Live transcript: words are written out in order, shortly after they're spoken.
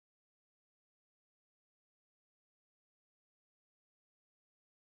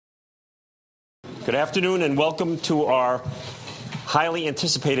Good afternoon and welcome to our highly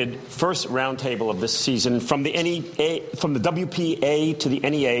anticipated first roundtable of this season, from the NEA, from the WPA to the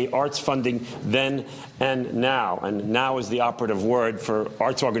NEA, arts funding then and now. And now is the operative word for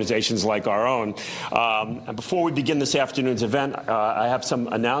arts organizations like our own. And before we begin this afternoon's event, I have some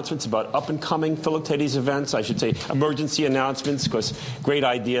announcements about up-and-coming Philoctetes events. I should say emergency announcements, because great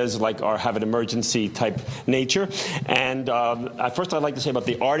ideas like our have an emergency type nature. And first I'd like to say about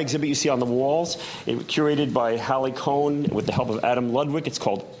the art exhibit you see on the walls. It was curated by Hallie Cohn with the help of Adam Ludwig. It's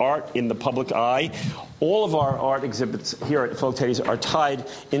called Art in the Public Eye. All of our art exhibits here at Philoctetes are tied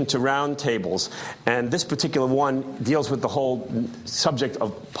into roundtables, and this particular one deals with the whole subject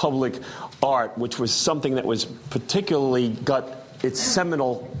of public art, which was something that was particularly got its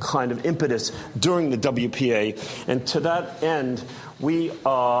seminal kind of impetus during the WPA. And to that end, we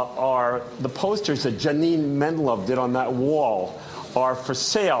are the posters that Janine Menlove did on that wall are for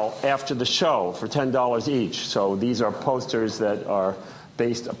sale after the show for $10 each. So these are posters that are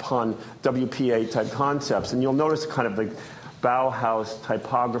based upon WPA-type concepts. And you'll notice kind of the Bauhaus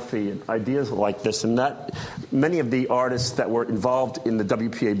typography and ideas like this, and that many of the artists that were involved in the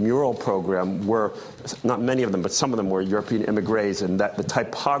WPA mural program were, not many of them, but some of them were European immigrants, and that the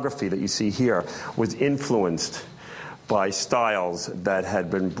typography that you see here was influenced by styles that had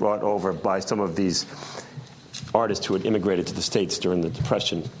been brought over by some of these artists who had immigrated to the States during the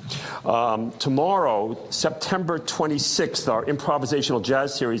Depression. Tomorrow, September 26th, our improvisational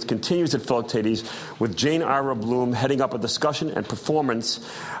jazz series continues at Philoctetes with Jane Ira Bloom heading up a discussion and performance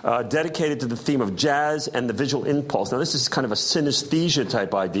dedicated to the theme of jazz and the visual impulse. Now, this is kind of a synesthesia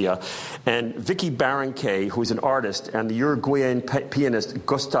type idea. And Vicky Barranque, who's an artist, and the Uruguayan pianist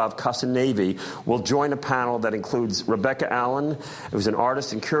Gustav Casanevi will join a panel that includes Rebecca Allen, who's an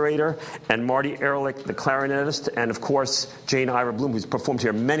artist and curator, and Marty Ehrlich, the clarinetist, and of course Jane Ira Bloom, who's performed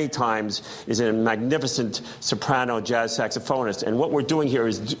here many times, is a magnificent soprano jazz saxophonist. And what we're doing here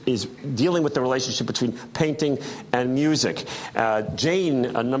is dealing with the relationship between painting and music. Jane,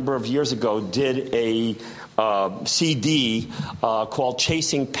 a number of years ago, did a CD called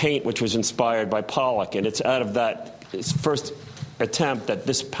Chasing Paint, which was inspired by Pollock, and it's out of that first attempt that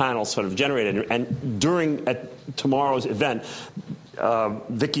this panel sort of generated. And during tomorrow's event,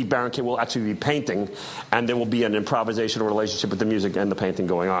 Vicky Barranque will actually be painting, and there will be an improvisational relationship with the music and the painting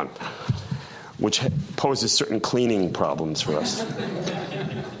going on, which poses certain cleaning problems for us.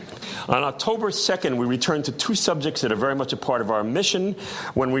 On October 2nd, we return to two subjects that are very much a part of our mission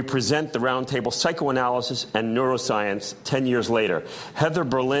when we present the roundtable Psychoanalysis and Neuroscience 10 years later. Heather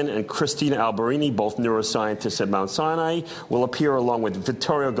Berlin and Christina Alberini, both neuroscientists at Mount Sinai, will appear along with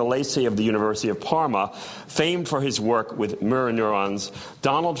Vittorio Galese of the University of Parma, famed for his work with mirror neurons,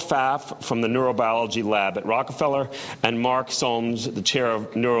 Donald Pfaff from the Neurobiology Lab at Rockefeller, and Mark Solms, the chair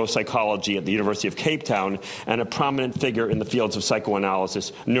of neuropsychology at the University of Cape Town, and a prominent figure in the fields of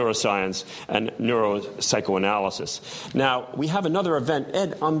psychoanalysis, neuroscience, and neuropsychoanalysis. Now, we have another event.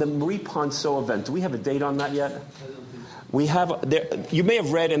 Ed, on the Marie Ponceau event, do we have a date on that yet? We have. You may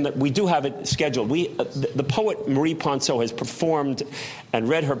have read, and we do have it scheduled. The poet Marie Ponceau has performed and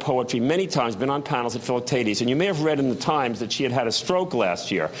read her poetry many times, been on panels at Philoctetes, and you may have read in the Times that she had had a stroke last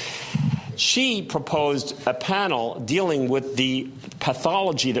year. She proposed a panel dealing with the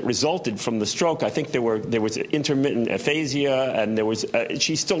pathology that resulted from the stroke. I think there was intermittent aphasia, and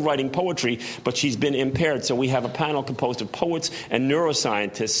she's still writing poetry, but she's been impaired. So we have a panel composed of poets and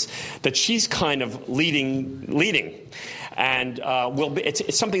neuroscientists that she's kind of leading. And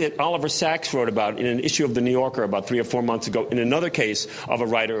it's something that Oliver Sacks wrote about in an issue of The New Yorker about 3 or 4 months ago, in another case of a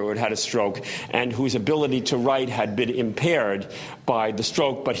writer who had had a stroke and whose ability to write had been impaired by the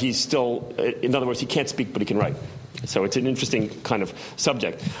stroke, but he's still, in other words, he can't speak, but he can write. So it's an interesting kind of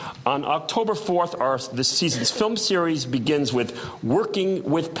subject. On October 4th, this season's film series begins with Working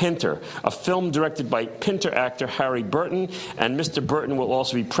with Pinter, a film directed by Pinter actor Harry Burton, and Mr. Burton will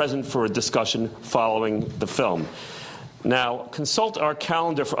also be present for a discussion following the film. Now, consult our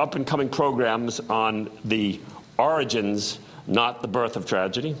calendar for up-and-coming programs on the origins, not the birth of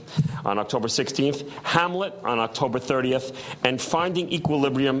tragedy, on October 16th, Hamlet on October 30th, and Finding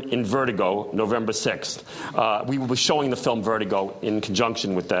Equilibrium in Vertigo, November 6th. We will be showing the film Vertigo in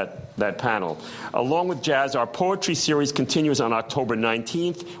conjunction with that panel. Along with jazz, our poetry series continues on October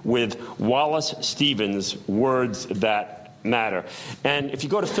 19th with Wallace Stevens' Words That matter. And if you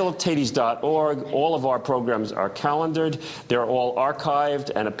go to philiptates.org, all of our programs are calendared. They're all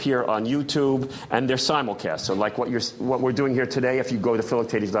archived and appear on YouTube, and they're simulcast. So like what we're doing here today, if you go to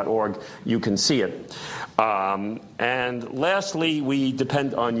philiptates.org, you can see it. And lastly, we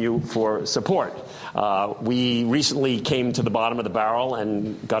depend on you for support. We recently came to the bottom of the barrel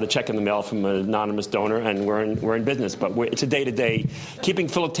and got a check in the mail from an anonymous donor, and we're in business. But it's a day-to-day. Keeping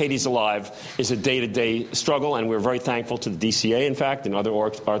Philiptates alive is a day-to-day struggle, and we're very thankful to the DCA, in fact, and other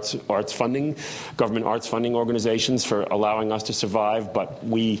arts funding, government arts funding organizations for allowing us to survive. But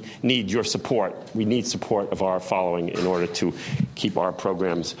we need your support. We need support of our following in order to keep our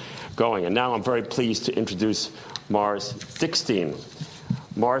programs going. And now I'm very pleased to introduce Morris Dickstein.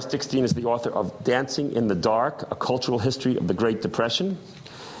 Morris Dickstein is the author of Dancing in the Dark, A Cultural History of the Great Depression.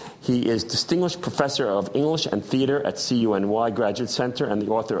 He is Distinguished Professor of English and Theater at CUNY Graduate Center and the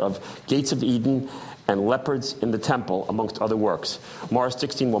author of Gates of Eden and Leopards in the Temple, amongst other works. Morris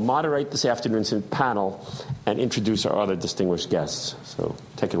Dickstein will moderate this afternoon's panel and introduce our other distinguished guests. So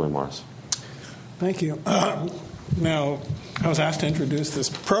take it away, Morris. Thank you. Now, I was asked to introduce this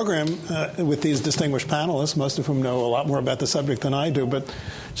program with these distinguished panelists, most of whom know a lot more about the subject than I do, but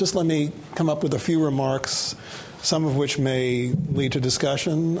just let me come up with a few remarks, some of which may lead to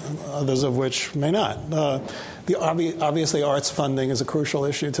discussion, others of which may not. Obviously, arts funding is a crucial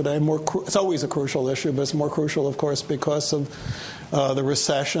issue today. It's always a crucial issue, but it's more crucial, of course, because of the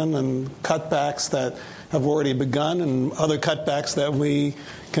recession and cutbacks that have already begun and other cutbacks that we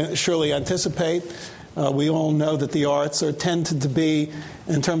can surely anticipate. We all know that the arts are tended to be,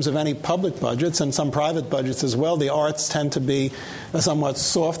 in terms of any public budgets and some private budgets as well, the arts tend to be a somewhat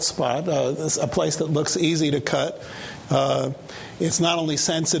soft spot, a place that looks easy to cut. It's not only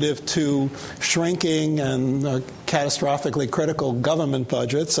sensitive to shrinking and catastrophically critical government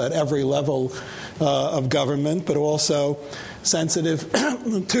budgets at every level of government, but also sensitive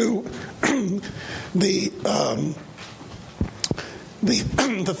to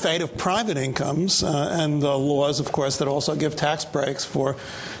the fate of private incomes and the laws, of course, that also give tax breaks for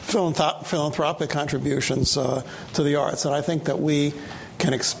philanthropic contributions to the arts. And I think that we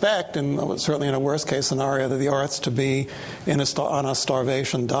can expect, and certainly in a worst-case scenario, that the arts to be on a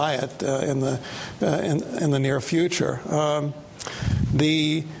starvation diet in the near future.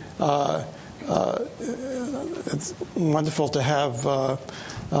 It's wonderful to have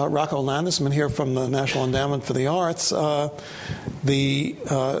Rocco Landesman here from the National Endowment for the Arts. We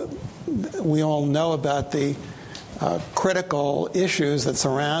all know about the critical issues that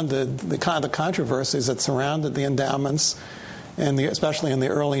surrounded the kind of controversies that surrounded the endowments, and especially in the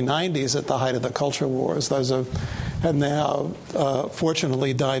early 90s at the height of the culture wars. Those have now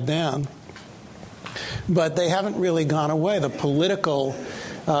fortunately died down. But they haven't really gone away. The political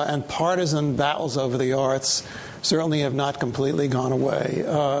and partisan battles over the arts certainly have not completely gone away.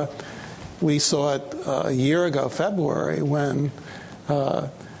 We saw it a year ago, February, when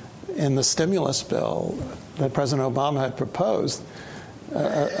in the stimulus bill that President Obama had proposed,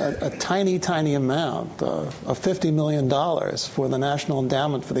 a tiny, tiny amount of $50 million for the National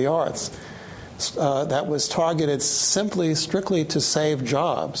Endowment for the Arts that was targeted strictly to save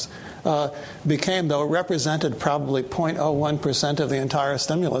jobs became, though it represented probably 0.01% of the entire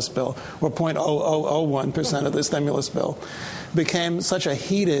stimulus bill, or 0.0001% of the stimulus bill, became such a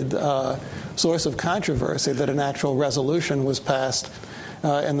heated source of controversy that an actual resolution was passed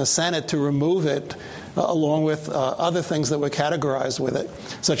in the Senate to remove it, along with other things that were categorized with it,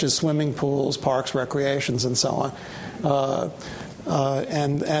 such as swimming pools, parks, recreations, and so on.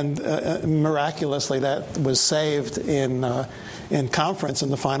 And miraculously, that was saved in conference in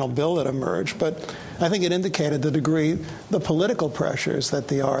the final bill that emerged. But I think it indicated the political pressures that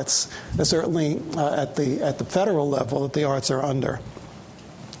the arts, certainly at the federal level, that the arts are under.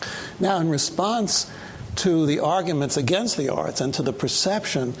 Now, in response to the arguments against the arts and to the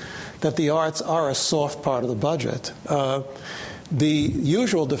perception that the arts are a soft part of the budget, the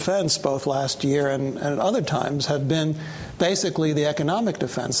usual defense, both last year and at other times, have been basically the economic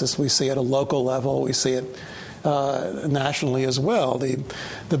defenses. We see at a local level, we see it nationally as well.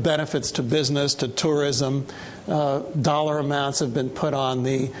 The benefits to business, to tourism, dollar amounts have been put on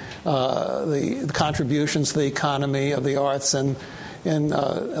the contributions to the economy of the arts in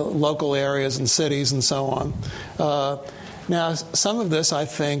local areas and cities and so on. Now, some of this, I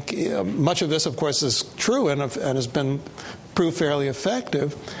think, much of this, of course, is true and has been proved fairly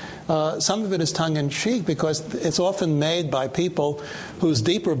effective. Some of it is tongue-in-cheek because it's often made by people whose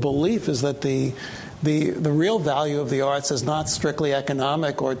deeper belief is that the real value of the arts is not strictly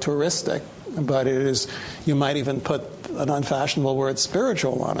economic or touristic, but it is, you might even put an unfashionable word,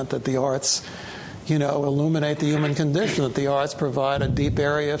 spiritual, on it, that the arts illuminate the human condition, that the arts provide a deep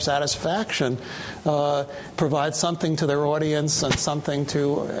area of satisfaction, provide something to their audience and something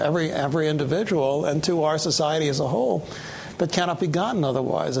to every individual and to our society as a whole that cannot be gotten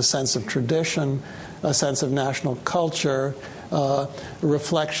otherwise. A sense of tradition, a sense of national culture,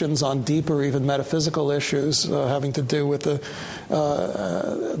 reflections on deeper, even metaphysical issues having to do with the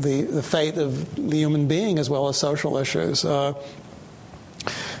fate of the human being as well as social issues.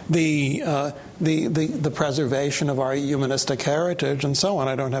 The preservation of our humanistic heritage and so on.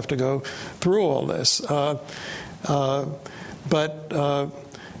 I don't have to go through all this. But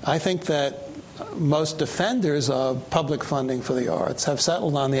I think that most defenders of public funding for the arts have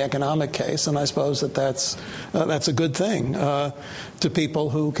settled on the economic case, and I suppose that's a good thing to people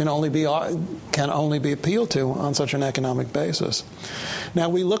who can only be appealed to on such an economic basis. Now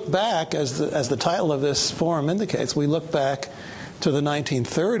we look back, as the title of this forum indicates, we look back to the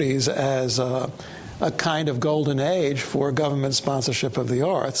 1930s as a kind of golden age for government sponsorship of the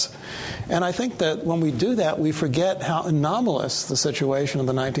arts. And I think that when we do that, we forget how anomalous the situation of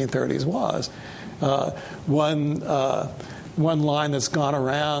the 1930s was. One line that's gone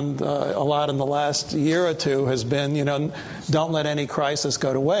around a lot in the last year or two has been, don't let any crisis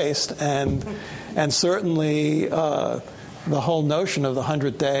go to waste. And certainly the whole notion of the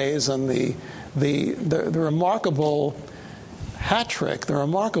 100 days and the remarkable hat trick, the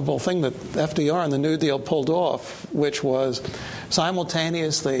remarkable thing that FDR and the New Deal pulled off, which was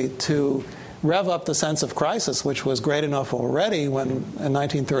simultaneously to rev up the sense of crisis, which was great enough already in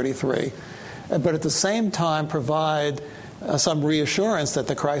 1933, but at the same time provide some reassurance that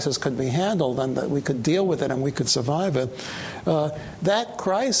the crisis could be handled and that we could deal with it and we could survive it. That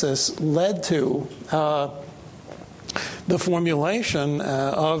crisis led to the formulation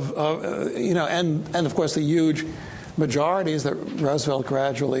and of course the huge majorities that Roosevelt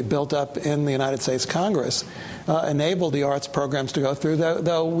gradually built up in the United States Congress enabled the arts programs to go through,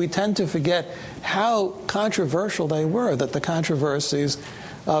 though we tend to forget how controversial they were, that the controversies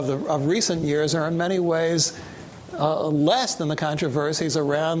of recent years are in many ways less than the controversies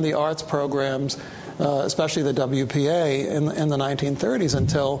around the arts programs, especially the WPA in the 1930s,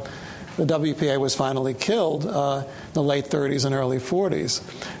 until the WPA was finally killed in the late 30s and early 40s.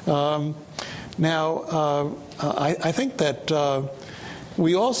 I think that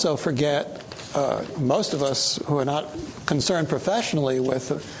we also forget, most of us who are not concerned professionally with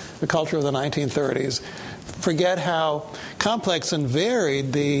the culture of the 1930s, forget how complex and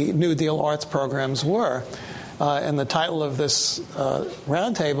varied the New Deal arts programs were. In the title of this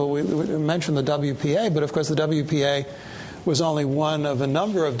roundtable, we mentioned the WPA, but of course the WPA was only one of a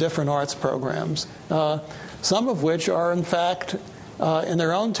number of different arts programs, some of which are in fact in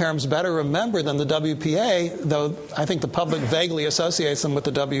their own terms better remembered than the WPA, though I think the public vaguely associates them with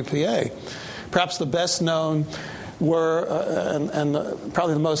the WPA. Perhaps the best known were,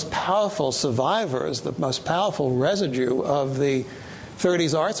 probably the most powerful survivors, the most powerful residue of the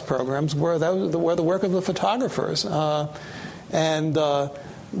 30s arts programs were the work of the photographers.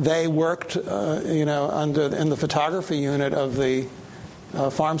 They worked, in the photography unit of the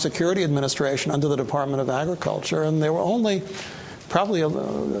Farm Security Administration under the Department of Agriculture, and there were only probably,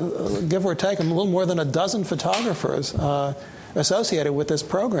 give or take, a little more than a dozen photographers associated with this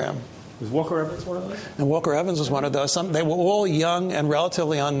program. Was Walker Evans one of those? And Walker Evans was one of those. They were all young and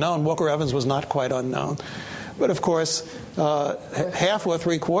relatively unknown. Walker Evans was not quite unknown. But of course, half or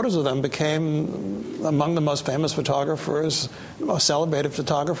three-quarters of them became among the most famous photographers, most celebrated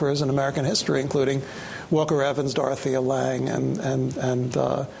photographers in American history, including Walker Evans, Dorothea Lange, and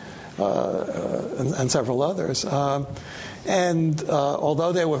several others.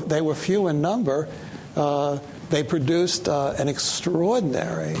 Although they were few in number, they produced an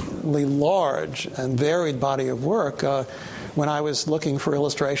extraordinarily large and varied body of work. When I was looking for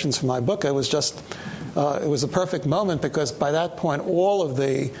illustrations for my book, it was a perfect moment, because by that point, all of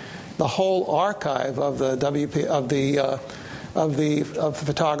the whole archive of the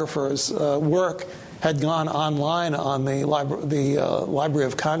photographers' work had gone online on the Library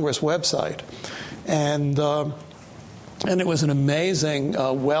of Congress website, and it was an amazing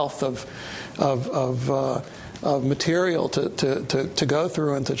wealth of material to go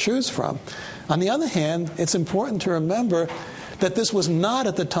through and to choose from. On the other hand, it's important to remember that this was not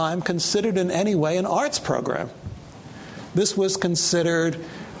at the time considered in any way an arts program. This was considered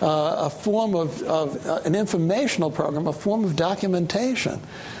a form of an informational program, a form of documentation.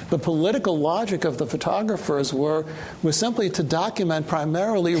 The political logic of the photographers was simply to document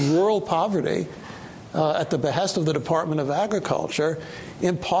primarily rural poverty at the behest of the Department of Agriculture,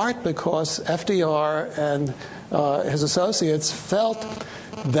 in part because FDR and his associates felt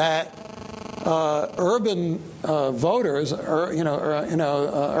that urban voters,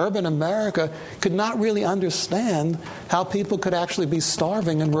 urban America could not really understand how people could actually be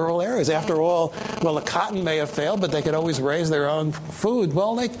starving in rural areas. After all, well, the cotton may have failed, but they could always raise their own food.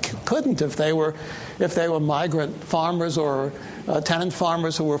 Well, they couldn't if they were migrant farmers or tenant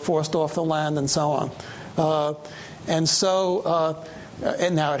farmers who were forced off the land and so on.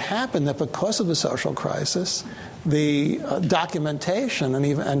 And now it happened that because of the social crisis, the documentation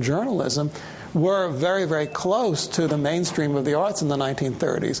and journalism were very, very close to the mainstream of the arts in the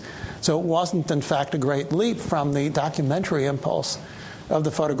 1930s. So it wasn't, in fact, a great leap from the documentary impulse of the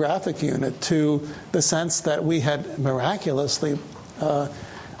photographic unit to the sense that we had miraculously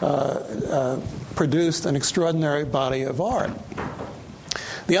produced an extraordinary body of art.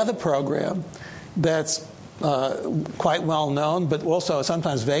 The other program that's quite well known, but also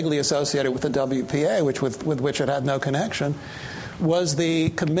sometimes vaguely associated with the WPA, with which it had no connection, was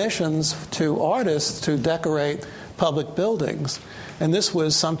the commissions to artists to decorate public buildings. And this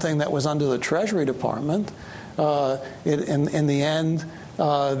was something that was under the Treasury Department. In the end,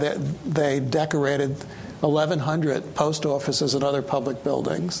 they decorated 1,100 post offices and other public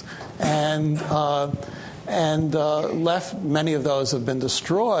buildings, and left. Many of those have been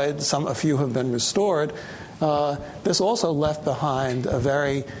destroyed. A few have been restored. This also left behind a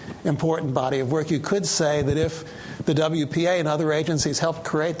very important body of work. You could say that if the WPA and other agencies helped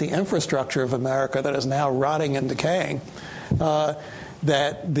create the infrastructure of America that is now rotting and decaying,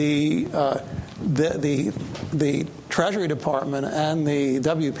 that the Treasury Department and the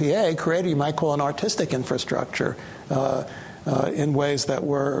WPA created, you might call, an artistic infrastructure in ways that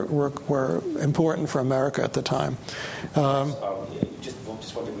were important for America at the time.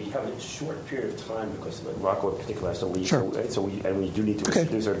 Just wondering, we have a short period of time because Rocco in particular has to leave. Sure. And we do need to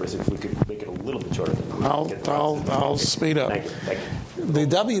introduce everybody. So if we could make it a little bit shorter. I'll speed up. Thank you. The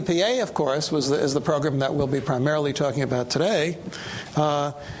WPA, of course, is the program that we'll be primarily talking about today.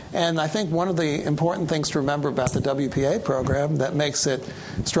 And I think one of the important things to remember about the WPA program that makes it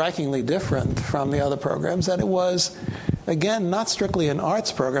strikingly different from the other programs, that it was, again, not strictly an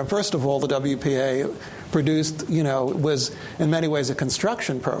arts program. First of all, the WPA produced, was in many ways a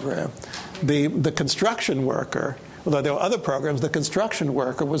construction program. The construction worker, although there were other programs, the construction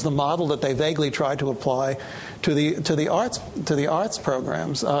worker was the model that they vaguely tried to apply to the arts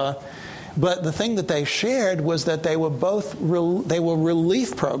programs. But the thing that they shared was that they were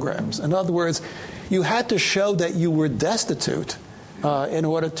relief programs. In other words, you had to show that you were destitute in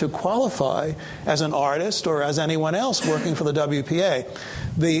order to qualify as an artist or as anyone else working for the WPA.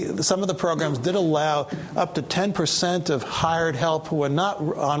 Some of the programs did allow up to 10% of hired help who were not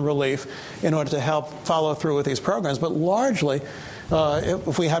on relief in order to help follow through with these programs. But largely,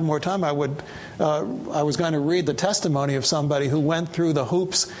 if we had more time, I was going to read the testimony of somebody who went through the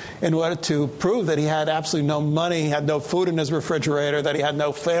hoops in order to prove that he had absolutely no money, he had no food in his refrigerator, that he had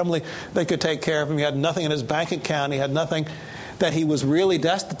no family that could take care of him, he had nothing in his bank account, he had nothing, that he was really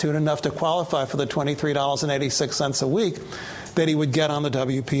destitute enough to qualify for the $23.86 a week that he would get on the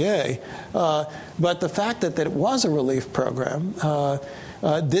WPA. But the fact that it was a relief program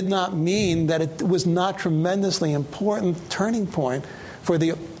did not mean that it was not tremendously important turning point for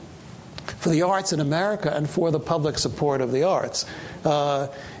the arts in America and for the public support of the arts.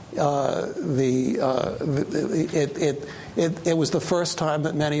 It was the first time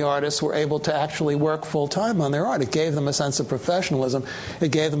that many artists were able to actually work full-time on their art. It gave them a sense of professionalism.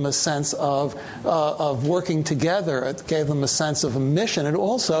 It gave them a sense of working together. It gave them a sense of a mission. It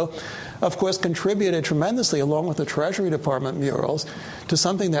also, of course, contributed tremendously, along with the Treasury Department murals, to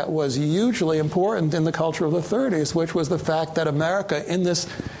something that was hugely important in the culture of the 30s, which was the fact that America, in this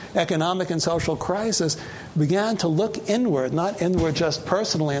economic and social crisis, began to look inward, not inward just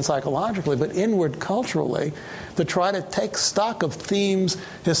personally and psychologically, but inward culturally, to try to take stock of themes,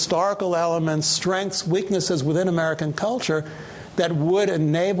 historical elements, strengths, weaknesses within American culture that would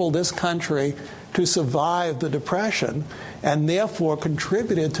enable this country to survive the Depression, and therefore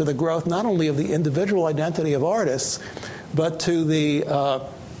contributed to the growth not only of the individual identity of artists, but to the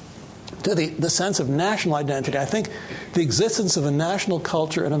sense of national identity. I think the existence of a national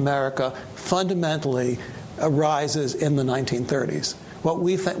culture in America fundamentally arises in the 1930s. What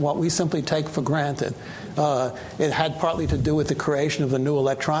we simply take for granted. It had partly to do with the creation of the new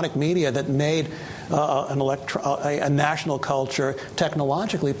electronic media that made a national culture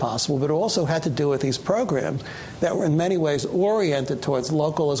technologically possible, but it also had to do with these programs that were in many ways oriented towards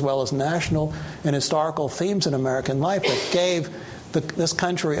local as well as national and historical themes in American life that gave this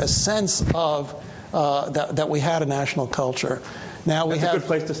country a sense of that we had a national culture. Now That's a good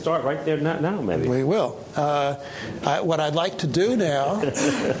place to start right there now, maybe. We will. What I'd like to do now,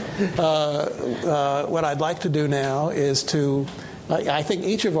 is to. I think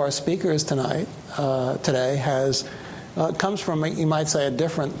each of our speakers today comes from, you might say, a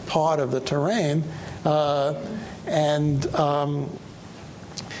different part of the terrain, I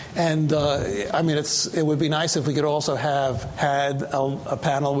mean, it would be nice if we could also have had a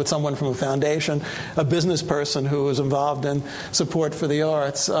panel with someone from a foundation, a business person who is involved in support for the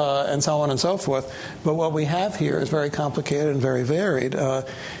arts, and so on and so forth. But what we have here is very complicated and very varied. Let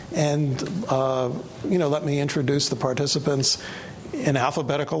me introduce the participants in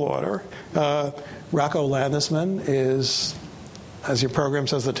alphabetical order. Rocco Landesman is, as your program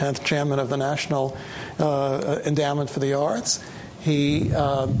says, the 10th chairman of the National Endowment for the Arts. He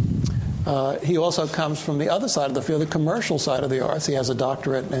also comes from the other side of the field, the commercial side of the arts. He has a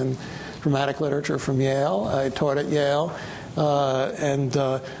doctorate in dramatic literature from Yale. He taught at Yale.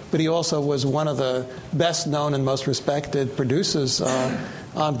 But he also was one of the best known and most respected producers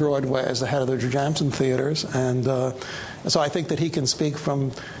on Broadway as the head of the Jujamcyn theaters. And so I think that he can speak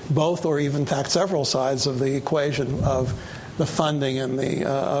from both, or even, in fact, several sides of the equation of the funding and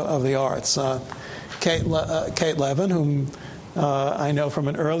of the arts. Kate Levin, whom I know from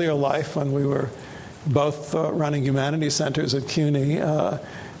an earlier life when we were both running humanities centers at CUNY,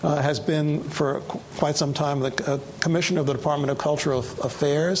 has been for quite some time the commissioner of the Department of Cultural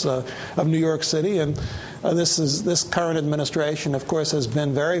Affairs of New York City. And this current administration, of course, has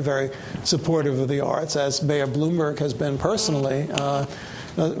been very, very supportive of the arts, as Mayor Bloomberg has been personally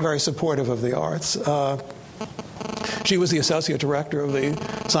very supportive of the arts. She was the associate director of the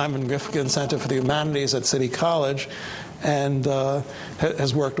Simon Gifkin Center for the Humanities at City College, and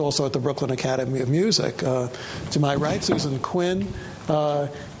has worked also at the Brooklyn Academy of Music. To my right, Susan Quinn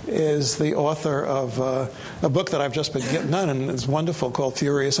is the author of a book that I've just been done, and it's wonderful, called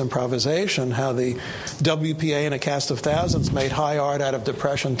Furious Improvisation, how the WPA and a cast of thousands made high art out of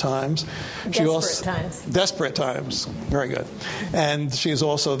Depression times. Desperate times. Very good. And she's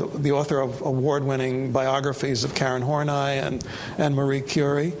also the author of award-winning biographies of Karen Horney and Marie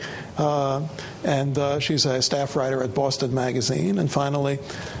Curie. And she's a staff writer at Boston Magazine. And finally,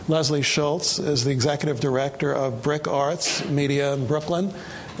 Leslie Schultz is the executive director of Brick Arts Media in Brooklyn.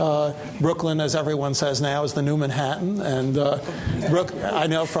 Brooklyn, as everyone says now, is the new Manhattan. And I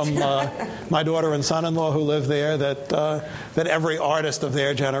know from my daughter and son-in-law who live there that every artist of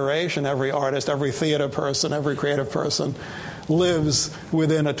their generation, every artist, every theater person, every creative person lives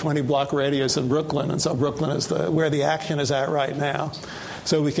within a 20-block radius in Brooklyn. And so Brooklyn is where the action is at right now.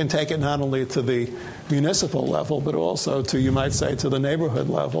 So we can take it not only to the municipal level, but also to, you might say, to the neighborhood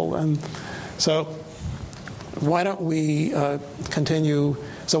level. And so why don't we continue?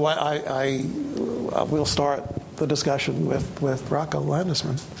 So we'll start the discussion with Rocco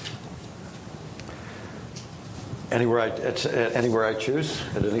Landesman. Anywhere I choose?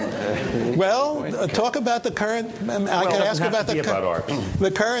 Well, talk about the current. I can ask about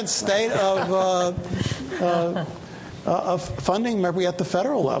the current state of funding, maybe at the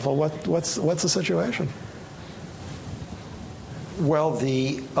federal level. What's the situation? Well,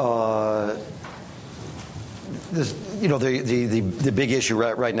 the big issue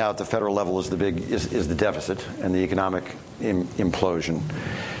right now at the federal level is the deficit and the economic implosion.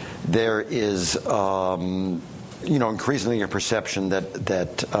 There is increasingly a perception that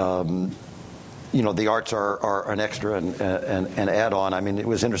the arts are an extra and an add-on. I mean, it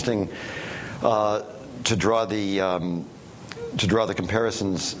was interesting to draw the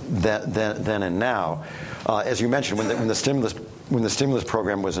comparisons then and now. As you mentioned, when the stimulus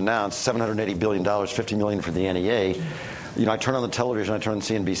program was announced, $780 billion, $50 million for the NEA. I turn on the television, I turn on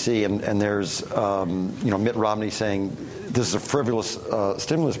CNBC, and there's Mitt Romney saying this is a frivolous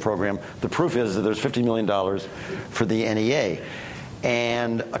stimulus program. The proof is that there's $50 million for the NEA.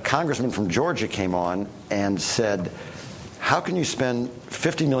 And a congressman from Georgia came on and said, how can you spend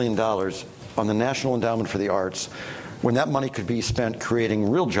 $50 million on the National Endowment for the Arts when that money could be spent creating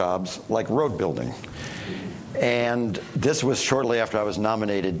real jobs like road building? And this was shortly after I was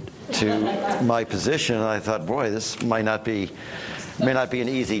nominated to my position, and I thought, boy, this may not be an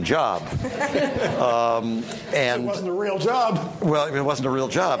easy job. And it wasn't a real job. Well, it wasn't a real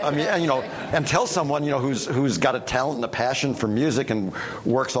job. I mean, and tell someone who's got a talent and a passion for music and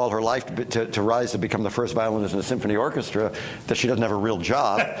works all her life to rise to become the first violinist in a symphony orchestra that she doesn't have a real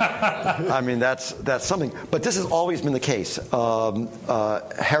job. I mean, that's something. But this has always been the case.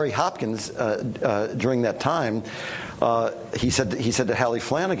 Harry Hopkins, during that time, he said to Hallie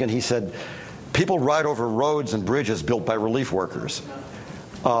Flanagan, he said, people ride over roads and bridges built by relief workers.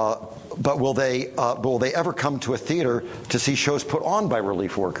 But will they ever come to a theater to see shows put on by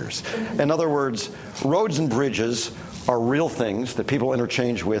relief workers? In other words, roads and bridges are real things that people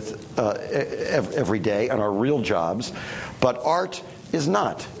interchange with every day and are real jobs, but art is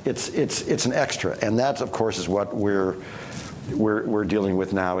not. It's an extra, and that, of course, is what we're dealing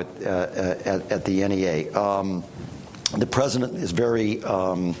with now at the NEA. The president is very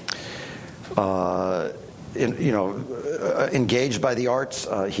engaged by the arts.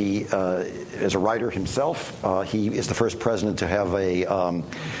 He is a writer himself. He is the first president to have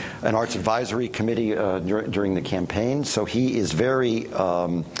an arts advisory committee during the campaign. So he is very,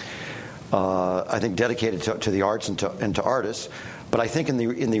 I think, dedicated to the arts and to artists. But I think in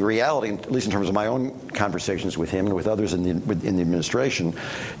the reality, at least in terms of my own conversations with him and with others in the administration,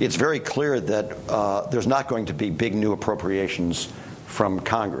 it's very clear that there's not going to be big new appropriations from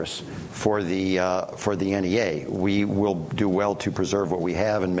Congress for the NEA. We will do well to preserve what we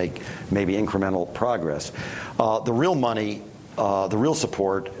have and make maybe incremental progress. The real money, the real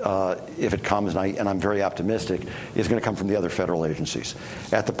support, if it comes, and I'm very optimistic, is going to come from the other federal agencies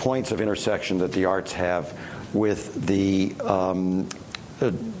at the points of intersection that the arts have with the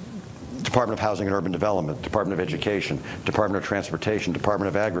Department of Housing and Urban Development, Department of Education, Department of Transportation, Department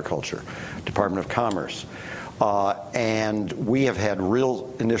of Agriculture, Department of Commerce. And we have had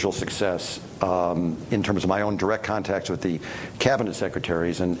real initial success in terms of my own direct contacts with the cabinet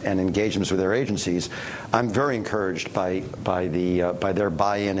secretaries and engagements with their agencies. I'm very encouraged by their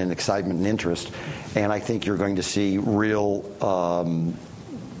buy-in and excitement and interest, and I think you're going to see real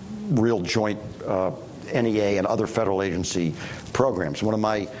joint NEA and other federal agency programs. One of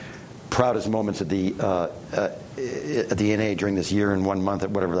my proudest moments at the NEA during this year and 1 month,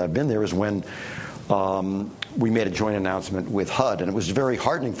 whatever I've been there, is when we made a joint announcement with HUD, and it was very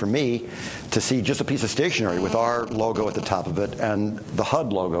heartening for me to see just a piece of stationery with our logo at the top of it and the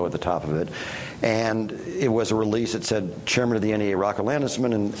HUD logo at the top of it. And it was a release that said, Chairman of the NEA, Rocco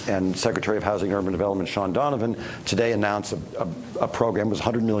Landesman, and Secretary of Housing and Urban Development, Sean Donovan, today announced a program. It was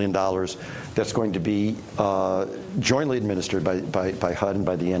 $100 million that's going to be jointly administered by HUD and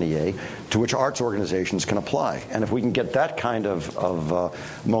by the NEA, to which arts organizations can apply. And if we can get that kind of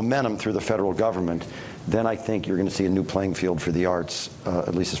momentum through the federal government, then I think you're going to see a new playing field for the arts,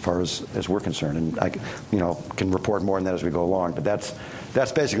 at least as far as we're concerned. And I can report more on that as we go along. But that's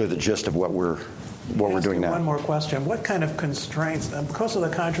basically the gist of what we're doing now. One more question. What kind of constraints, because of the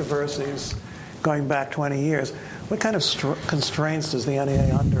controversies going back 20 years, what kind of constraints is the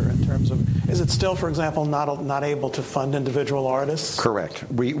NEA under in terms of, is it still, for example, not able to fund individual artists? Correct.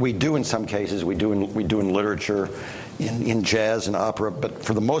 We do in some cases. We do in literature, in jazz and opera, but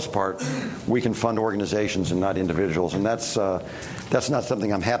for the most part, we can fund organizations and not individuals, and that's not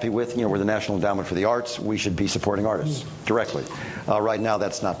something I'm happy with. We're the National Endowment for the Arts. We should be supporting artists directly. Right now,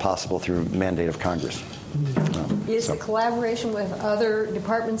 that's not possible through mandate of Congress. Is the collaboration with other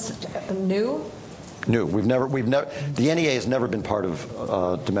departments new? New. We've never. The NEA has never been part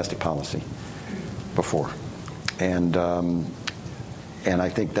of domestic policy before, and I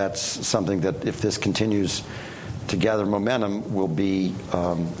think that's something that, if this continues to gather momentum, will be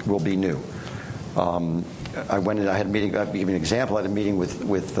new. I went in. I had a meeting. I'll give you an example. I had a meeting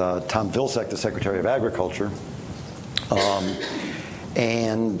with Tom Vilsack, the Secretary of Agriculture,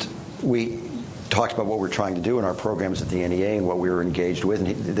 and we talked about what we're trying to do in our programs at the NEA and what we were engaged with,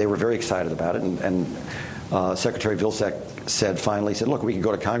 and they were very excited about it. And Secretary Vilsack finally said, look, we can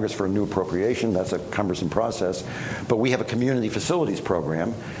go to Congress for a new appropriation. That's a cumbersome process. But we have a community facilities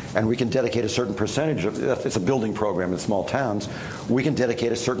program, and we can dedicate a certain percentage of, it's a building program in small towns, we can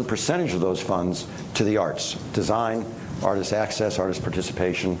dedicate a certain percentage of those funds to the arts, design, artist access, artist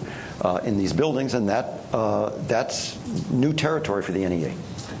participation in these buildings, and that's new territory for the NEA.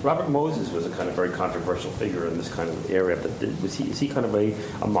 Robert Moses was a kind of very controversial figure in this kind of area, but is he kind of a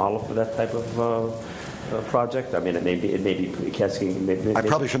model for that type of project? I mean, it may be casting. I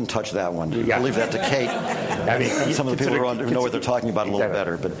probably shouldn't touch that one. Yeah. I'll leave that to Kate. I mean, some of the people who know what they're talking about a little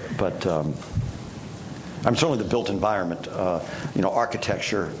better, but I'm certainly the built environment.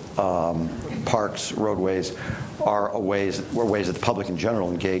 Architecture, parks, roadways are ways that the public in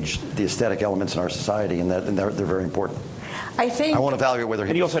general engage the aesthetic elements in our society, and they're very important. I won't evaluate whether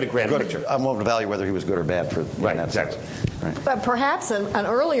he also had a grand picture. I won't evaluate whether he was good or bad for right. That exactly. Right. But perhaps an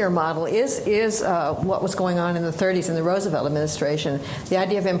earlier model is what was going on in the 30s in the Roosevelt administration, the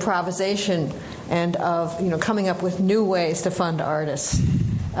idea of improvisation and of coming up with new ways to fund artists.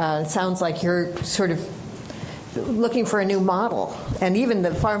 It sounds like you're sort of looking for a new model. And even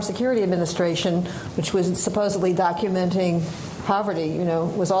the Farm Security Administration, which was supposedly documenting poverty,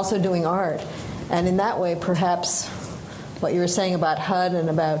 was also doing art. And in that way, perhaps what you were saying about HUD and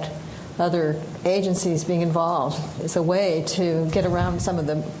about other agencies being involved is a way to get around some of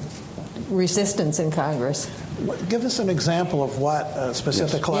the resistance in Congress. Give us an example of what a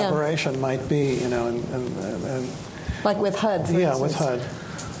specific collaboration might be, and like with HUD, for instance. With HUD.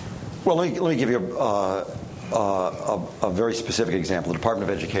 Well, let me give you a very specific example. The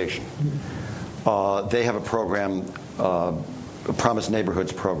Department of Education. They have a program, a Promised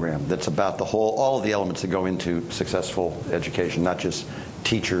Neighborhoods program, that's about all of the elements that go into successful education, not just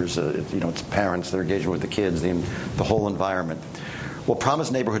teachers, it's parents, their engagement with the kids, the whole environment. Well,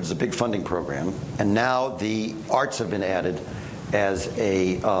 Promised Neighborhoods is a big funding program, and now the arts have been added as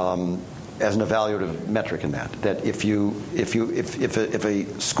an evaluative metric in that. That if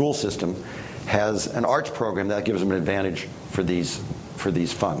a school system has an arts program, that gives them an advantage for these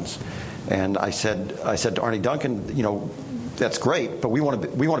funds. And I said to Arnie Duncan, that's great, but we want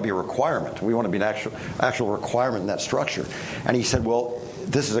to be a requirement. We want to be an actual requirement in that structure. And he said, well,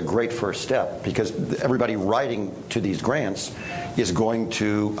 this is a great first step, because everybody writing to these grants is going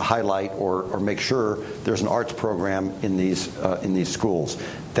to highlight or make sure there's an arts program in these schools.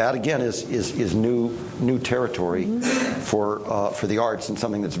 That again is new territory for the arts, and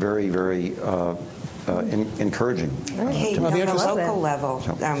something that's very, very encouraging. Kate, on the local level,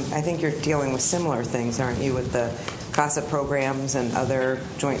 I think you're dealing with similar things, aren't you, with the CASA programs and other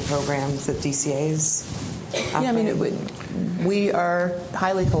joint programs that DCA's operate? We are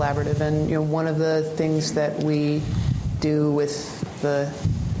highly collaborative, and one of the things that we do with the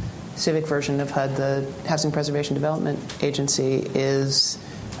civic version of HUD, the Housing Preservation Development Agency, is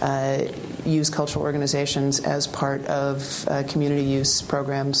use cultural organizations as part of community use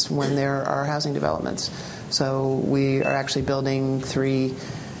programs when there are housing developments. So we are actually building 3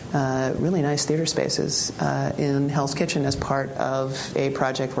 really nice theater spaces in Hell's Kitchen as part of a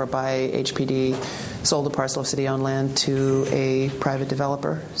project whereby HPD sold a parcel of city-owned land to a private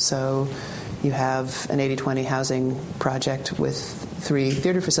developer. So you have an 80-20 housing project with 3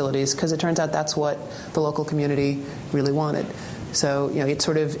 theater facilities, because it turns out that's what the local community really wanted. So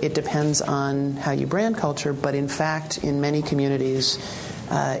it depends on how you brand culture, but in fact, in many communities,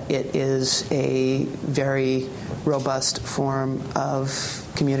 it is a very robust form of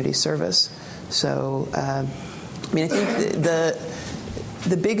community service. So, I think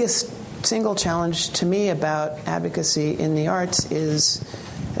the biggest single challenge to me about advocacy in the arts is,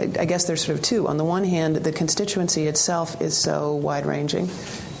 I guess there's sort of 2. On the one hand, the constituency itself is so wide-ranging.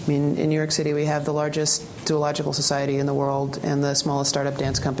 In New York City, we have the largest zoological society in the world and the smallest startup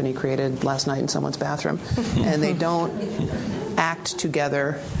dance company created last night in someone's bathroom. And they don't act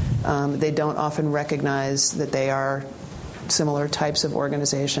together. They don't often recognize that they are similar types of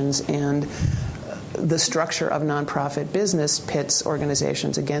organizations, and the structure of nonprofit business pits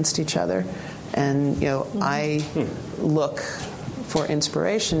organizations against each other. And I look for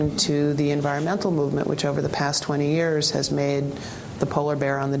inspiration to the environmental movement, which over the past 20 years has made the polar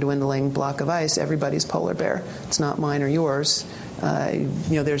bear on the dwindling block of ice everybody's polar bear. It's not mine or yours.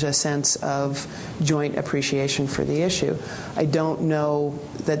 There's a sense of joint appreciation for the issue. I don't know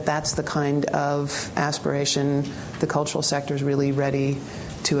that that's the kind of aspiration the cultural sector is really ready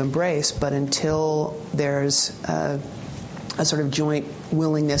to embrace, but until there's a sort of joint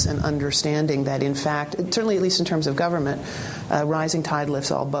willingness and understanding that, in fact, certainly at least in terms of government, rising tide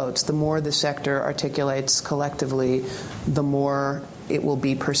lifts all boats. The more the sector articulates collectively, the more it will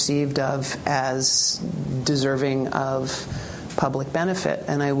be perceived of as deserving of public benefit.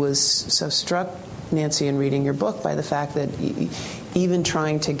 And I was so struck, Nancy, in reading your book by the fact that even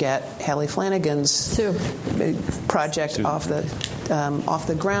trying to get Haley Flanagan's project off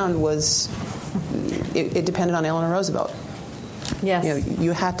the ground was it depended on Eleanor Roosevelt. Yes,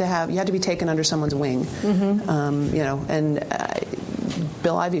 you had to be taken under someone's wing. And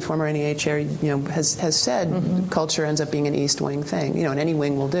Bill Ivey, former NEA chair, has said culture ends up being an East Wing thing. And any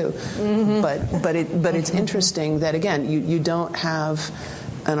wing will do. But it's interesting that again you don't have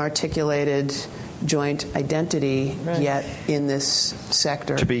an articulated joint identity yet in this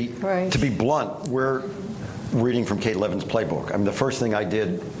sector. To be blunt, we're reading from Kate Levin's playbook. I mean, the first thing I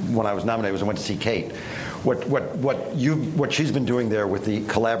did when I was nominated was I went to see Kate. What she's been doing there with the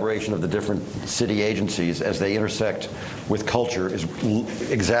collaboration of the different city agencies as they intersect with culture is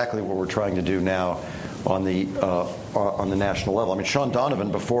exactly what we're trying to do now on the national level. I mean, Sean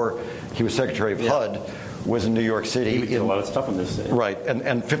Donovan, before he was Secretary of HUD, was in New York City. He did a lot of stuff on this. Right,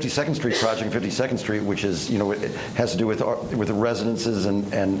 and 52nd Street project, 52nd Street, which is it has to do with the residences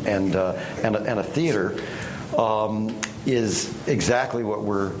and a theater. Is exactly what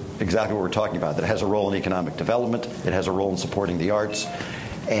we're talking about. That it has a role in economic development. It has a role in supporting the arts,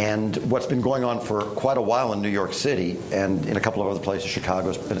 And what's been going on for quite a while in New York City and in a couple of other places, Chicago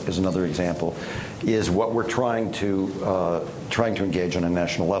is another example, is what we're trying to engage on a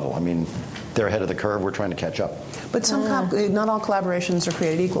national level. I mean, they're ahead of the curve. We're trying to catch up. But not all collaborations are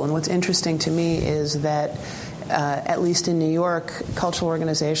created equal. And what's interesting to me is that, at least in New York, cultural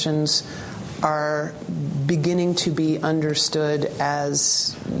organizations are beginning to be understood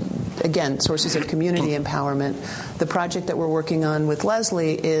as, again, sources of community empowerment. The project that we're working on with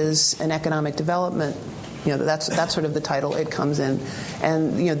Leslie is an economic development. That's sort of the title it comes in.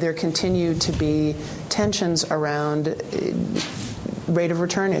 And there continue to be tensions around rate of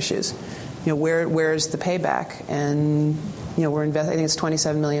return issues. Where's the payback? And we're investing. I think it's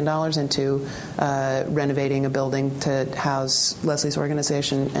 $27 million into renovating a building to house Leslie's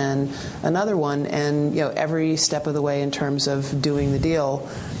organization and another one. And every step of the way in terms of doing the deal,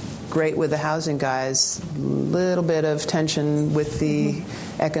 great with the housing guys, little bit of tension with the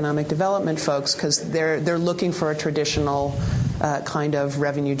economic development folks because they're looking for a traditional kind of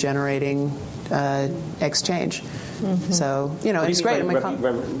revenue generating exchange. Mm-hmm. So it's great.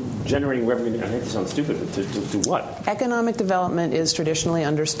 Generating revenue, I think this sounds stupid, but to do what? Economic development is traditionally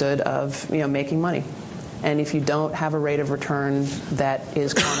understood of making money, and if you don't have a rate of return that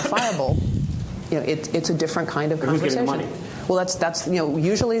is quantifiable, it's a different kind of conversation. Who's getting money? Well, that's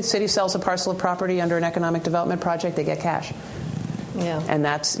usually the city sells a parcel of property under an economic development project, they get cash. Yeah. And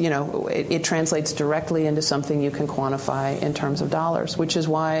that's it translates directly into something you can quantify in terms of dollars, which is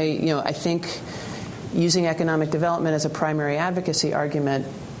why I think using economic development as a primary advocacy argument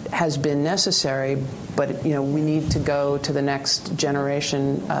has been necessary, but we need to go to the next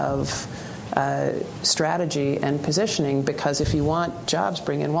generation of strategy and positioning, because if you want jobs,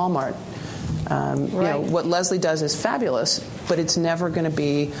 bring in Walmart. Right. What Leslie does is fabulous, but it's never going to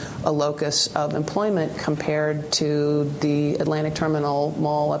be a locus of employment compared to the Atlantic Terminal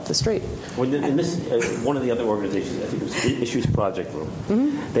Mall up the street. Well, in this, one of the other organizations, I think it was Issues Project Room,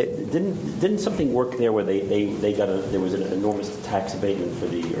 mm-hmm. Didn't something work there where they got there was an enormous tax abatement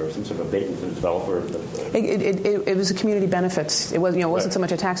or some sort of abatement for the developer? It was a community benefits. It was wasn't so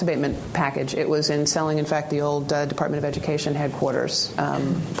much a tax abatement package. It was in selling, in fact, the old Department of Education headquarters.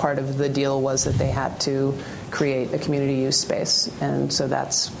 Part of the deal was that they had to create a community use space, and so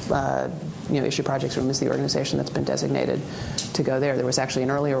that's Issue Projects Room is the organization that's been designated to go there. There was actually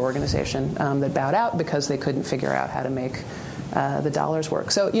an earlier organization that bowed out because they couldn't figure out how to make the dollars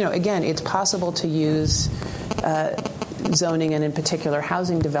work. So again, it's possible to use zoning and in particular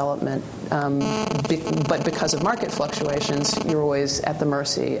housing development, but because of market fluctuations, you're always at the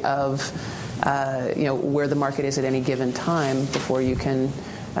mercy of where the market is at any given time before you can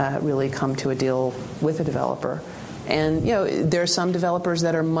really come to a deal with a developer. And there are some developers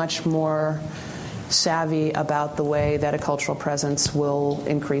that are much more savvy about the way that a cultural presence will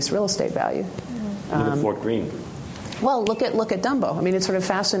increase real estate value. Look at Fort Greene. Well, look at Dumbo. I mean, it's sort of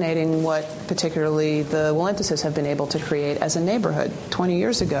fascinating what particularly the Walentises have been able to create as a neighborhood. 20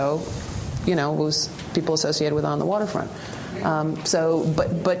 years ago, it was people associated with on the waterfront.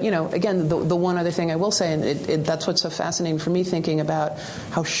 But again, the one other thing I will say, and that's what's so fascinating for me thinking about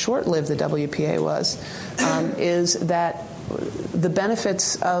how short-lived the WPA was, is that the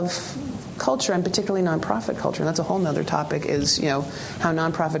benefits of culture, and particularly nonprofit culture, and that's a whole other topic, is how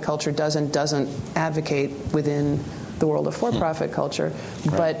nonprofit culture does and doesn't advocate within the world of for-profit culture.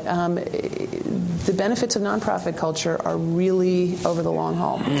 Right. But the benefits of nonprofit culture are really over the long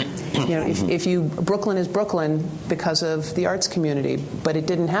haul. If Brooklyn is Brooklyn because of the arts community, but it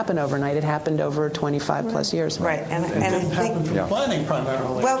didn't happen overnight. It happened over 25 plus years. Right, and it didn't happen from planning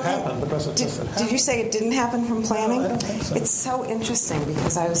primarily. Well, it happened because it just happened. Did you say it didn't happen from planning? No, I don't think so. It's so interesting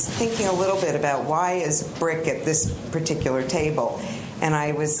because I was thinking a little bit about why is brick at this particular table. And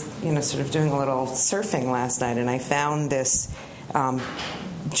I was, sort of doing a little surfing last night, and I found this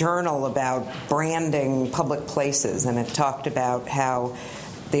journal about branding public places, and it talked about how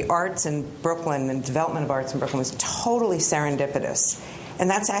the arts in Brooklyn and development of arts in Brooklyn was totally serendipitous. And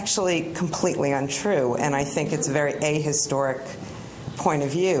that's actually completely untrue, and I think it's a very ahistoric point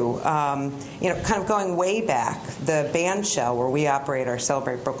of view. Kind of going way back, the band shell where we operate our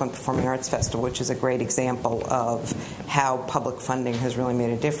Celebrate Brooklyn Performing Arts Festival, which is a great example of how public funding has really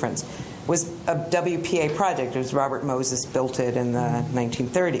made a difference, was a WPA project. It was Robert Moses built it in the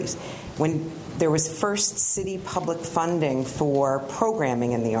 1930s. When there was first city public funding for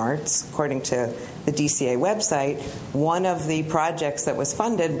programming in the arts, according to the DCA website, one of the projects that was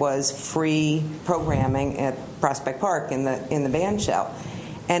funded was free programming at Prospect Park in the band shell.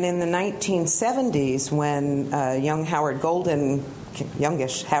 And in the 1970s, when youngish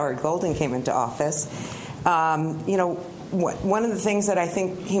Howard Golden came into office, one of the things that I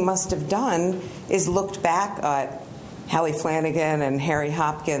think he must have done is looked back at Hallie Flanagan and Harry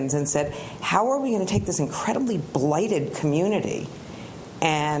Hopkins and said, how are we going to take this incredibly blighted community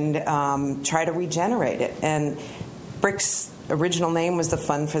and try to regenerate it? And BRIC's original name was the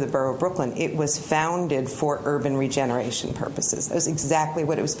Fund for the Borough of Brooklyn. It was founded for urban regeneration purposes. That was exactly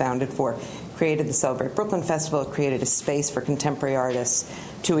what it was founded for. Created the Celebrate Brooklyn Festival. It created a space for contemporary artists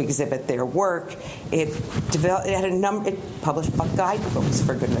to exhibit their work. It published guidebooks,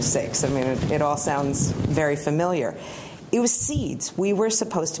 for goodness sakes. I mean, it all sounds very familiar. It was seeds. We were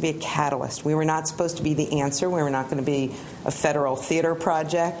supposed to be a catalyst. We were not supposed to be the answer. We were not going to be a federal theater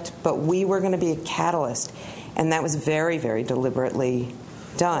project, but we were going to be a catalyst. And that was very, very deliberately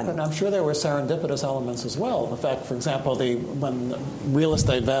done. And I'm sure there were serendipitous elements as well. The fact, for example, when real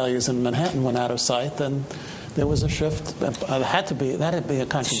estate values in Manhattan went out of sight, then there was a shift. That had to be a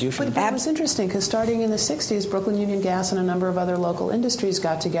contribution. But it was interesting because starting in the 60s, Brooklyn Union Gas and a number of other local industries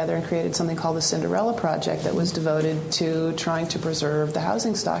got together and created something called the Cinderella Project that was devoted to trying to preserve the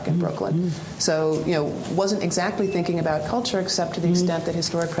housing stock in Brooklyn. So, wasn't exactly thinking about culture except to the extent that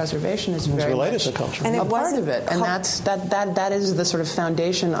historic preservation is very related much to culture. and a part of it. And that is the sort of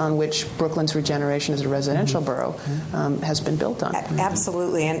foundation on which Brooklyn's regeneration as a residential borough has been built on.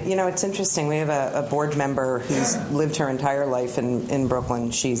 Absolutely. And, it's interesting. We have a board member who's lived her entire life in Brooklyn.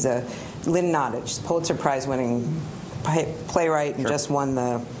 She's Lynn Nottage, Pulitzer Prize-winning playwright, and just won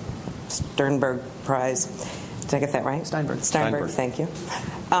the Sternberg Prize. Did I get that right? Steinberg. Thank you.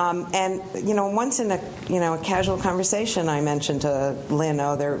 And once in a casual conversation, I mentioned to Lynn,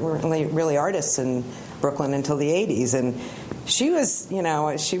 there weren't really artists in Brooklyn until the 80s, and she was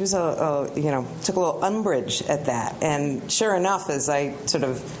took a little umbrage at that. And sure enough, as I sort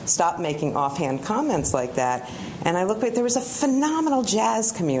of stopped making offhand comments like that, and I looked back, there was a phenomenal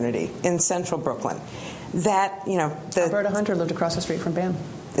jazz community in Central Brooklyn. That Alberta Hunter lived across the street from BAM.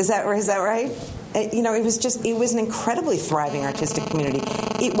 Is that right? It was an incredibly thriving artistic community.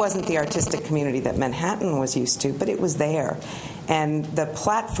 It wasn't the artistic community that Manhattan was used to, but it was there. And the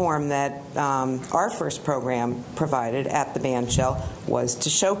platform that our first program provided at the band shell was to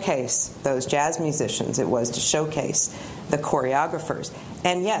showcase those jazz musicians. It was to showcase the choreographers.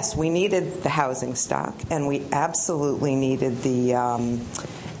 And yes, we needed the housing stock, and we absolutely needed the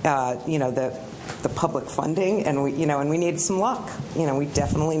public funding, and we needed some luck. We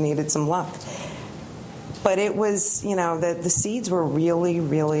definitely needed some luck. But it was, the seeds were really,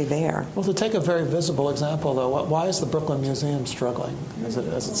 really there. Well, to take a very visible example, though, why is the Brooklyn Museum struggling, as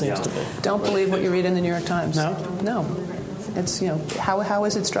it seems to be? Don't believe what you read in the New York Times. No. It's, how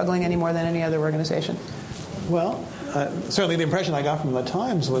is it struggling any more than any other organization? Well, certainly the impression I got from the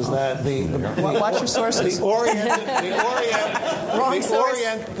Times was that watch your sources.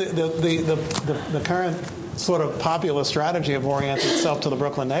 The current sort of populist strategy of orienting itself to the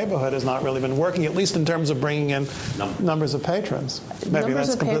Brooklyn neighborhood has not really been working, at least in terms of bringing in numbers of patrons. Numbers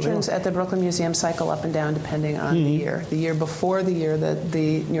of patrons at the Brooklyn Museum cycle up and down depending on the year. The year before the year that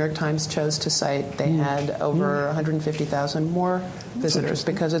the New York Times chose to cite, they had over 150,000 more visitors,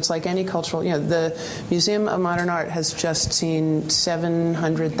 because it's like any cultural, the Museum of Modern Art has just seen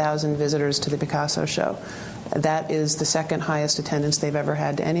 700,000 visitors to the Picasso show. That is the second highest attendance they've ever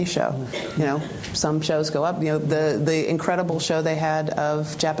had to any show. Some shows go up. The incredible show they had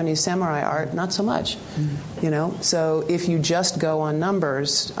of Japanese samurai art, not so much. So if you just go on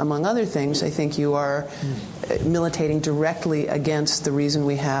numbers, among other things, I think you are militating directly against the reason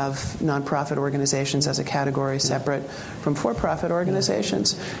we have nonprofit organizations as a category separate from for-profit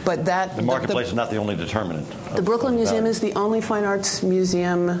organizations. But the marketplace is not the only determinant. The Brooklyn Museum is the only fine arts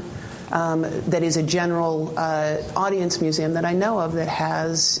museum that is a general audience museum that I know of that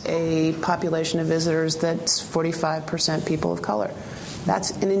has a population of visitors that's 45% people of color.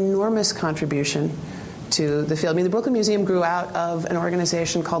 That's an enormous contribution to the field. I mean, the Brooklyn Museum grew out of an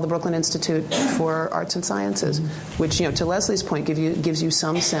organization called the Brooklyn Institute for Arts and Sciences, which, to Leslie's point, gives you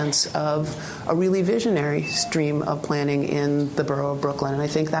some sense of a really visionary stream of planning in the borough of Brooklyn. And I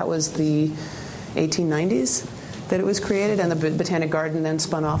think that was the 1890s that it was created, and the Botanic Garden then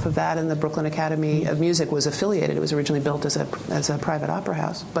spun off of that, and the Brooklyn Academy of Music was affiliated. It was originally built as a private opera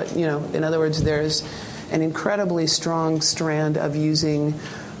house. But, in other words, there's an incredibly strong strand of using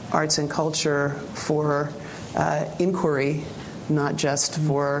arts and culture for inquiry, not just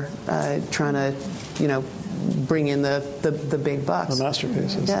for trying to, bring in the big bucks. The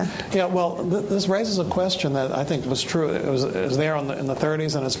masterpieces. Yeah. Well, this raises a question that I think was true. It was there in the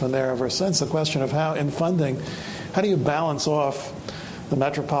 30s, and it's been there ever since. The question of how, in funding, how do you balance off the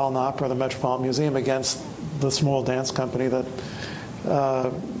Metropolitan Opera, the Metropolitan Museum, against the small dance company that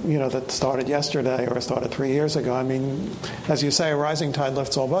that started yesterday or started 3 years ago. I mean, as you say, a rising tide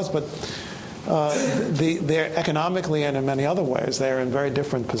lifts all boats, but they're economically and in many other ways, they're in very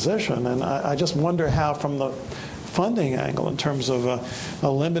different position. And I just wonder how, from the funding angle, in terms of a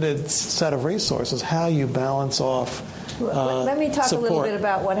limited set of resources, how you balance off Let me talk support. a little bit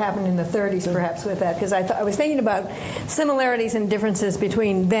about what happened in the 30s, perhaps, with that, because I was thinking about similarities and differences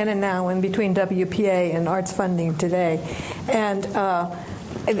between then and now and between WPA and arts funding today. And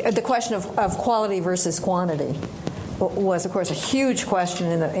the question of quality versus quantity was, of course, a huge question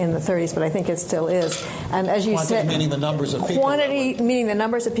in the 30s, but I think it still is. And as you quantity said, meaning the numbers of people. Quantity meaning the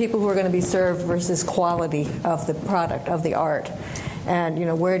numbers of people who are going to be served versus quality of the product, of the art. And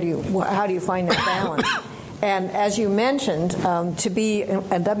how do you find that balance? And as you mentioned, to be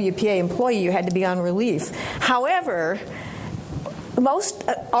a WPA employee, you had to be on relief. However, most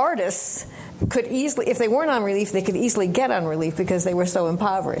artists could easily, if they weren't on relief, they could easily get on relief because they were so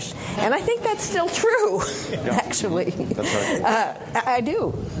impoverished. And I think that's still true, actually. That's right. I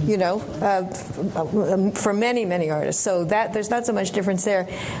do, for many, many artists. So there's not so much difference there.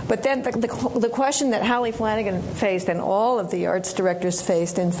 But then the question that Hallie Flanagan faced and all of the arts directors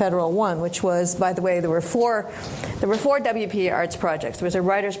faced in Federal One, which was, by the way, there were four WPA arts projects. There was a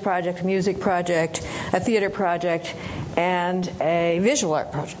writer's project, music project, a theater project, and a visual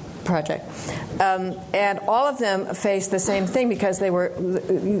art project. And all of them faced the same thing because they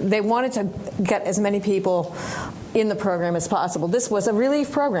wanted to get as many people in the program as possible. This was a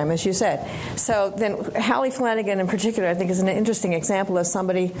relief program, as you said. So then Hallie Flanagan in particular, I think, is an interesting example of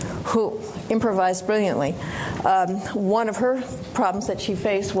somebody who improvised brilliantly. One of her problems that she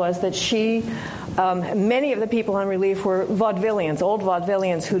faced was that many of the people on relief were vaudevillians, old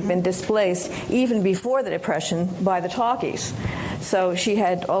vaudevillians who'd been displaced even before the Depression by the talkies. So she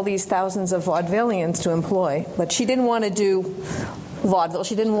had all these thousands of vaudevillians to employ, but she didn't want to do vaudeville.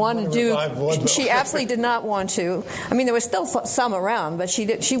 She didn't want to do. She absolutely did not want to. I mean, there was still some around, but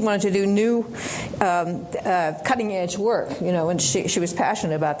she wanted to do new, cutting-edge work. And she was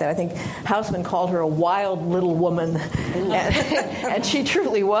passionate about that. I think Houseman called her a wild little woman, and she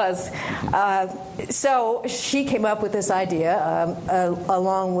truly was. So she came up with this idea,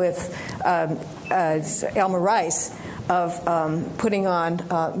 along with Elmer Rice, of putting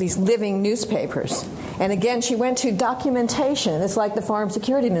on these living newspapers. And again, she went to documentation. It's like the Farm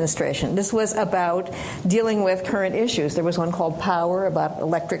Security Administration. This was about dealing with current issues. There was one called Power, about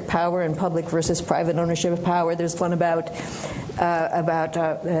electric power and public versus private ownership of power. There's one about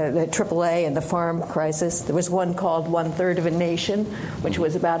the AAA and the farm crisis. There was one called 1/3 of a Nation, which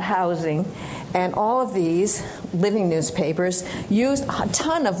was about housing. And all of these living newspapers used a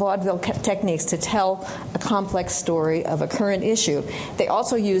ton of vaudeville techniques to tell a complex story of a current issue. They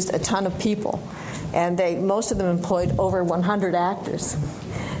also used a ton of people, and most of them employed over 100 actors.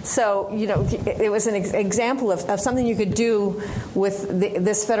 So, it was an example of something you could do with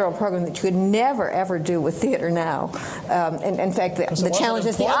this federal program that you could never, ever do with theater now. And in fact, the challenge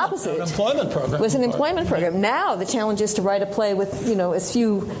is the opposite. An employment program. It was an employment program. Now the challenge is to write a play with, as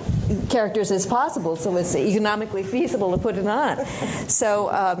few characters as possible, so it's economically feasible to put it on. So,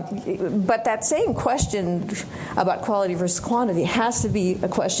 but that same question about quality versus quantity has to be a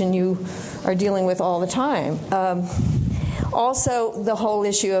question you are dealing with all the time. Also, the whole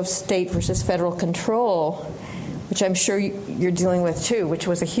issue of state versus federal control, which I'm sure you're dealing with too, which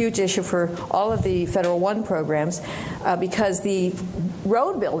was a huge issue for all of the Federal One programs, because the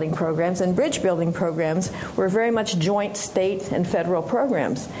road building programs and bridge building programs were very much joint state and federal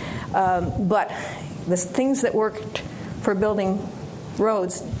programs. But the things that worked for building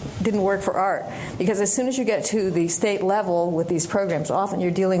roads didn't work for art, because as soon as you get to the state level with these programs, often you're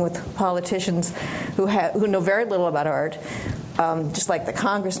dealing with politicians who know very little about art, just like the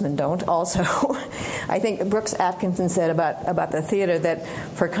congressmen don't. Also, I think Brooks Atkinson said about the theater that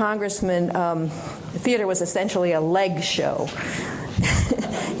for congressmen, theater was essentially a leg show.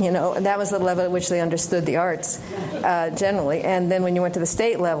 And that was the level at which they understood the arts generally. And then when you went to the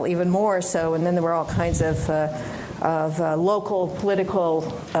state level, even more so. And then there were all kinds of local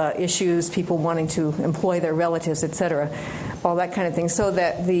political issues, people wanting to employ their relatives, etc., all that kind of thing. So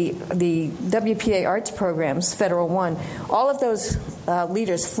that the WPA arts programs, Federal One, all of those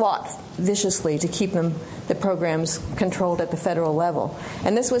leaders fought viciously to keep the programs controlled at the federal level.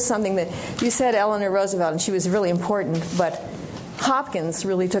 And this was something that you said Eleanor Roosevelt, and she was really important, but Hopkins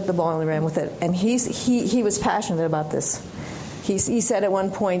really took the ball and ran with it, and he was passionate about this. He said at one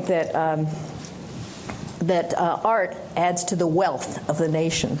point that art adds to the wealth of the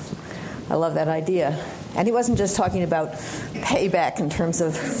nation, I love that idea. And he wasn't just talking about payback in terms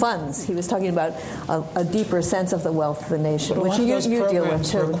of funds. He was talking about a deeper sense of the wealth of the nation, but which you deal with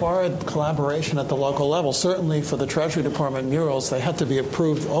too. Required collaboration at the local level. Certainly for the Treasury Department murals, they had to be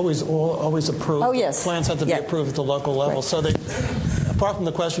approved, always approved. Oh, yes. Plans had to be approved at the local level. Right. So apart from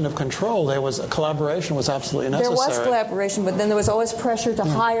the question of control, collaboration was absolutely necessary. There was collaboration, but then there was always pressure to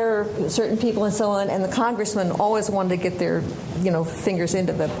hire certain people and so on, and the congressmen always wanted to get their fingers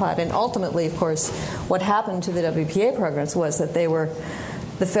into the pot. And ultimately, of course, what happened to the WPA programs was that they were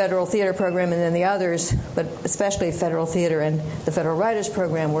the Federal Theater Program and then the others, but especially Federal Theater and the Federal Writers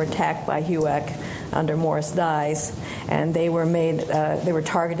Program, were attacked by HUAC under Morris Dyes, and they were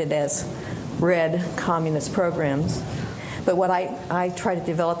targeted as red communist programs. But what I try to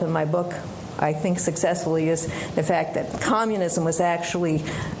develop in my book, I think successfully, is the fact that communism was actually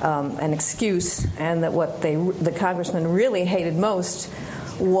an excuse, and that what the congressmen really hated most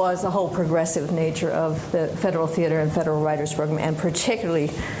was the whole progressive nature of the Federal Theater and Federal Writers Program, and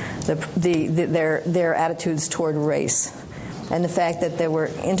particularly their attitudes toward race. And the fact that they were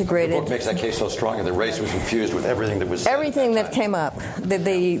integrated. The book makes that case so strong, and the race was infused with everything that was everything that came up.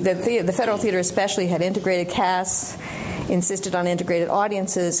 The Federal Theater especially had integrated casts, insisted on integrated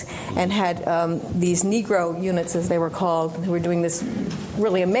audiences, and had these Negro units, as they were called, who were doing this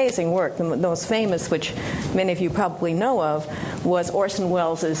really amazing work. The most famous, which many of you probably know of, was Orson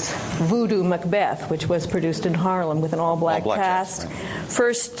Welles' Voodoo Macbeth, which was produced in Harlem with an all-black cast.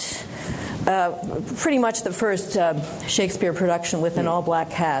 Right. Pretty much the first Shakespeare production with an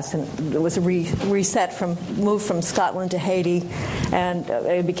all-black cast, and it was moved from Scotland to Haiti, and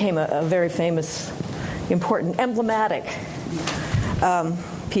it became a very famous, important, emblematic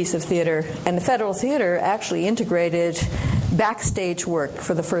piece of theater. And the Federal Theater actually integrated backstage work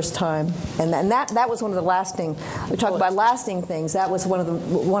for the first time, and that was one of the lasting. We talk about lasting things. That was one of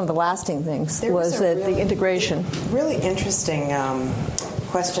the lasting things. The integration. Really interesting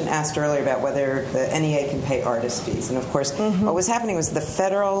question asked earlier about whether the NEA can pay artist fees, and of course, what was happening was the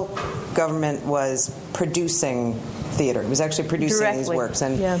federal government was producing theater. It was actually producing these works,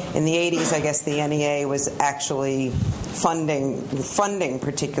 and in the 80s, I guess the NEA was actually funding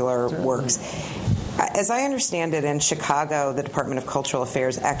particular works. As I understand it, in Chicago, the Department of Cultural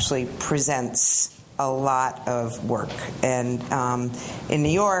Affairs actually presents a lot of work, and in New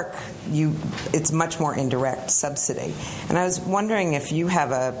York, it's much more indirect subsidy. And I was wondering if you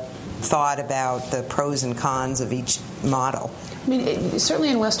have a thought about the pros and cons of each model. I mean, certainly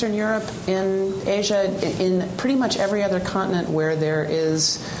in Western Europe, in Asia, in pretty much every other continent where there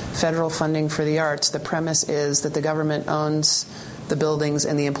is federal funding for the arts, the premise is that the government owns the buildings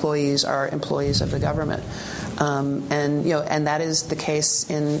and the employees are employees of the government. And that is the case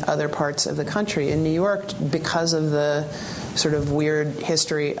in other parts of the country. In New York, because of the sort of weird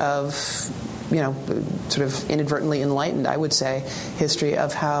history of, sort of inadvertently enlightened, I would say, history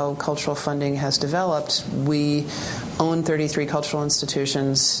of how cultural funding has developed, we own 33 cultural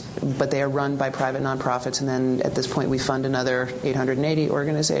institutions, but they are run by private nonprofits, and then at this point we fund another 880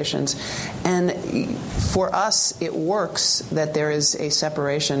 organizations. And for us, it works that there is a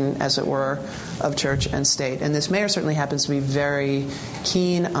separation, as it were, of church and state. And this mayor certainly happens to be very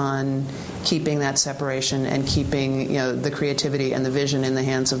keen on keeping that separation and keeping the creativity and the vision in the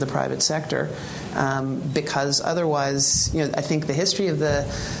hands of the private sector, because otherwise, I think the history of the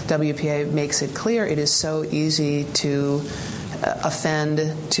WPA makes it clear it is so easy to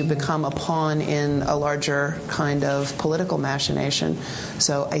offend, to become a pawn in a larger kind of political machination.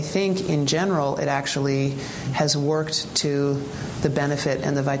 So I think in general it actually has worked to the benefit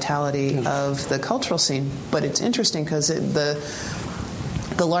and the vitality of the cultural scene. But it's interesting because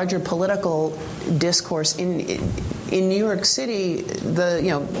the larger political discourse in New York City,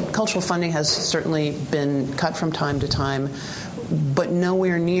 the cultural funding has certainly been cut from time to time, but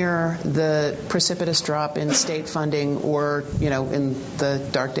nowhere near the precipitous drop in state funding or in the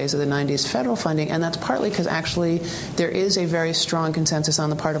dark days of the 90s federal funding. And that's partly because actually there is a very strong consensus on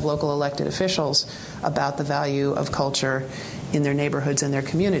the part of local elected officials about the value of culture in their neighborhoods and their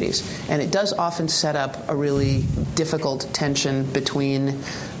communities. And it does often set up a really difficult tension between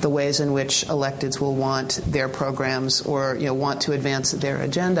the ways in which electeds will want their programs or want to advance their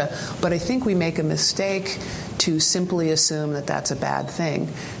agenda. But I think we make a mistake to simply assume that that's a bad thing.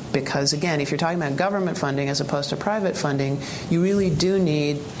 Because again, if you're talking about government funding as opposed to private funding, you really do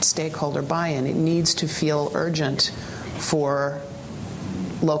need stakeholder buy-in. It needs to feel urgent for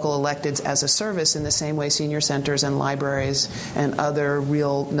local electeds as a service in the same way senior centers and libraries and other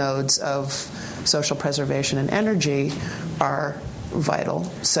real nodes of social preservation and energy are vital.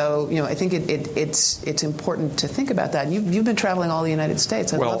 So, I think it's important to think about that. And you've been traveling all the United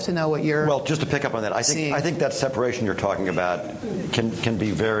States. I'd love to know what you're just to pick up on that, I think that separation you're talking about can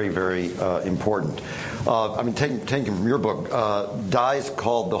be very, very important. Taking from your book, Dye's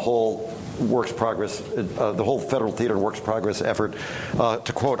called the whole works progress, the whole federal theater works progress effort,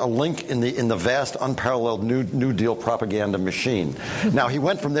 to quote, a link in the vast, unparalleled New Deal propaganda machine. Now, he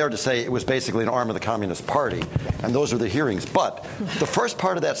went from there to say it was basically an arm of the Communist Party, and those are the hearings. But the first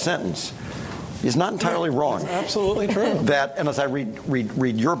part of that sentence is not entirely wrong. That's absolutely true. And as I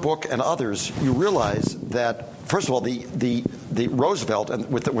read your book and others, you realize that, first of all, the Roosevelt and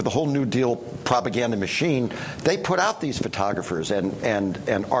with the whole New Deal propaganda machine, they put out these photographers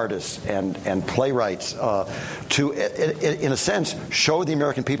and artists and playwrights to, in a sense, show the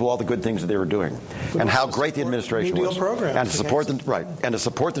American people all the good things that they were doing and how great the administration was, and to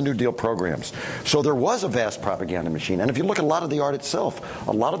support the New Deal programs. So there was a vast propaganda machine, and if you look at a lot of the art itself,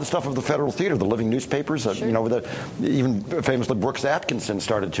 a lot of the stuff of the Federal Theater, the living newspapers, even famously Brooks Atkinson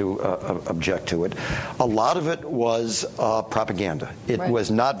started to object to it. A lot of it was propaganda. It was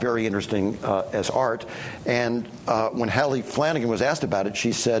not very interesting as art. And when Hallie Flanagan was asked about it,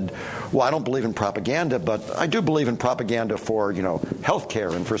 she said, "Well, I don't believe in propaganda, but I do believe in propaganda for health care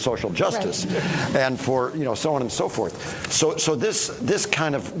and for social justice and for so on and so forth." So this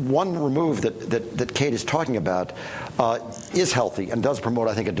kind of one remove that Kate is talking about is healthy and does promote,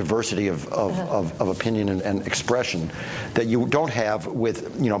 I think, a diversity of opinion and expression that you don't have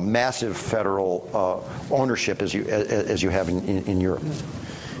with massive federal ownership as you have in Europe.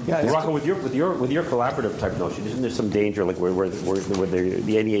 Yeah, Rocco, with your collaborative type notion, isn't there some danger, like where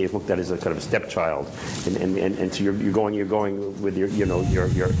the NEA is looked at as a kind of a stepchild, and so you're going with you're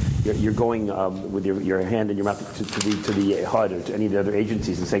going with your hand in your mouth to the HUD or to any of the other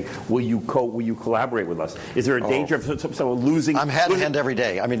agencies and saying, will you collaborate with us? Is there a danger of someone losing? I'm hand in hand every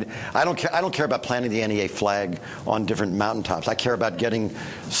day. I mean, I don't care about planting the NEA flag on different mountaintops. I care about getting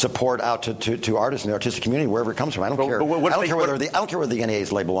support out to artists in the artistic community wherever it comes from. I don't care. I don't care whether the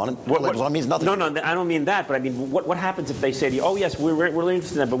NEA's label on it. It means nothing. No, I don't mean that. But I mean, what happens if they say to you, "Oh yes, we're really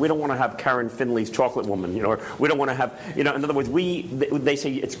interested in that, but we don't want to have Karen Finley's Chocolate Woman," or we don't want to have, in other words, they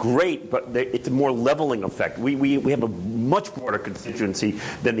say it's great, but it's a more leveling effect. We have a much broader constituency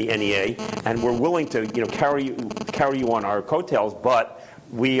than the NEA, and we're willing to carry you on our coattails, but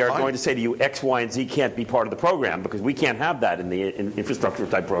we are going to say to you, X, Y, and Z can't be part of the program because we can't have that in the infrastructure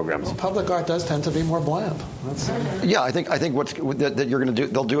type programs. Well, public art does tend to be more bland. Yeah, I think that you're going to do.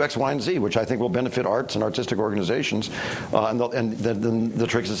 They'll do X, Y, and Z, which I think will benefit arts and artistic organizations, and then the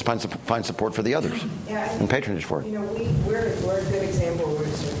trick is to find support for the others and patronage for it. We're a good example. We were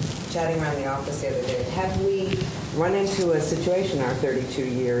chatting around the office the other day. Have we run into a situation in our 32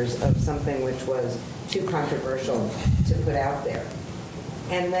 years of something which was too controversial to put out there?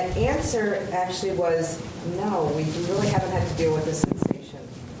 And the answer actually was no, we really haven't had to deal with the sensation.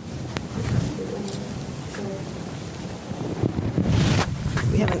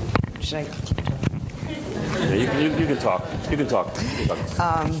 We haven't, should I? You can talk. You can talk.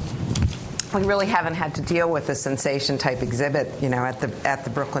 We really haven't had to deal with the sensation type exhibit, at the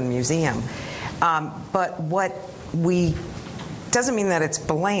Brooklyn Museum. But what we doesn't mean that it's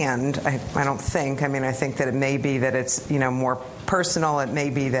bland, I don't think. I mean, I think that it may be that it's, more personal. It may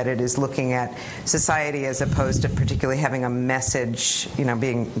be that it is looking at society as opposed to particularly having a message,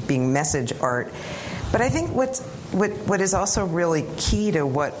 being message art. But I think what is also really key to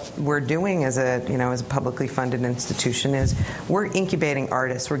what we're doing as a publicly funded institution is we're incubating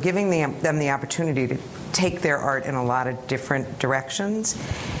artists. We're giving them the opportunity to take their art in a lot of different directions.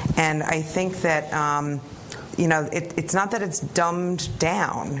 And I think that it's not that it's dumbed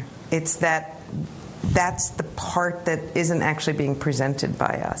down. It's that that's the part that isn't actually being presented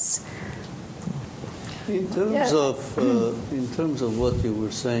by us. In terms of what you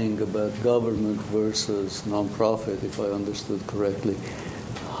were saying about government versus nonprofit, if I understood correctly,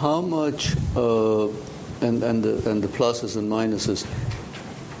 how much and the pluses and minuses,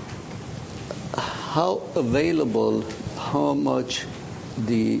 how available, how much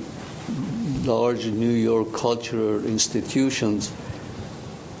the large New York cultural institutions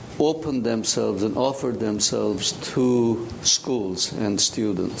open themselves and offer themselves to schools and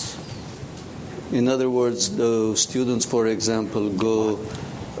students. In other words, the students, for example, go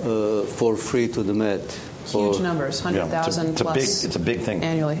for free to the Met. Huge numbers, 100,000 plus. It's a big thing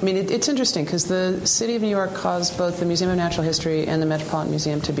annually. I mean, it's interesting because the city of New York caused both the Museum of Natural History and the Metropolitan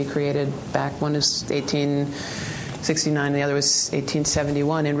Museum to be created back. One is 1869, the other was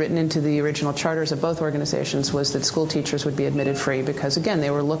 1871, and written into the original charters of both organizations was that school teachers would be admitted free because, again, they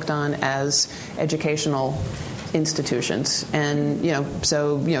were looked on as educational institutions, and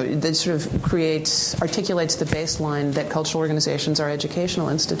so that sort of articulates the baseline that cultural organizations are educational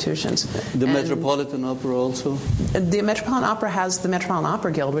institutions. The Metropolitan Opera also? The Metropolitan Opera has the Metropolitan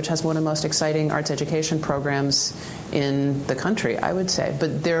Opera Guild, which has one of the most exciting arts education programs in the country, I would say.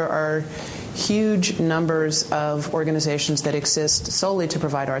 But there are huge numbers of organizations that exist solely to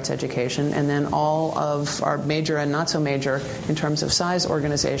provide arts education, and then all of our major and not so major in terms of size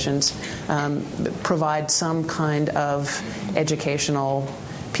organizations provide some kind of educational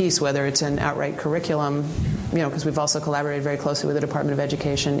piece, whether it's an outright curriculum, because we've also collaborated very closely with the Department of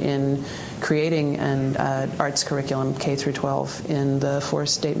Education in creating an arts curriculum K through 12 in the 4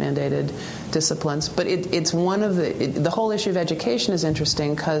 state-mandated disciplines. But it's one of the whole issue of education is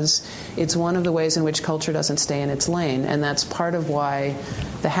interesting because it's one of the ways in which culture doesn't stay in its lane, and that's part of why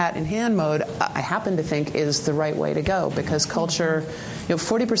the hat-in-hand mode, I happen to think, is the right way to go, because culture,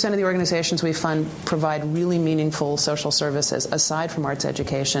 40% of the organizations we fund provide really meaningful social services aside from arts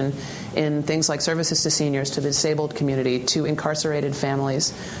education in things like services to seniors, to the disabled community, to incarcerated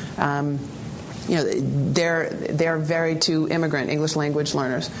families. They're varied to immigrant English language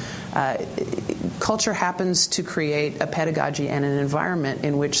learners. Culture happens to create a pedagogy and an environment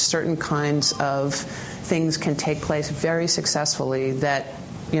in which certain kinds of things can take place very successfully that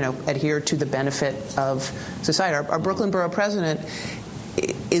adhere to the benefit of society. Our Brooklyn Borough president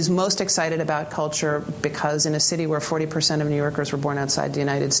is most excited about culture because in a city where 40% of New Yorkers were born outside the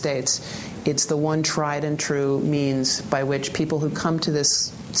United States, it's the one tried and true means by which people who come to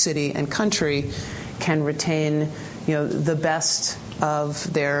this city and country can retain, the best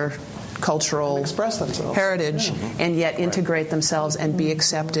of their cultural express themselves. Heritage, and yet integrate themselves and be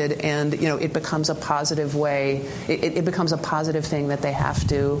accepted, and it becomes a positive way. It becomes a positive thing that they have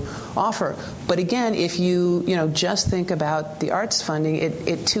to offer. But again, if you just think about the arts funding,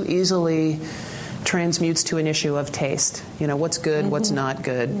 it too easily transmutes to an issue of taste. What's good, what's not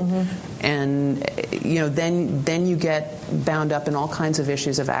good, and then you get bound up in all kinds of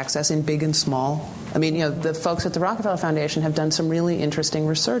issues of access, in big and small. I mean, the folks at the Rockefeller Foundation have done some really interesting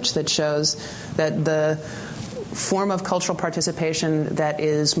research that shows that the form of cultural participation that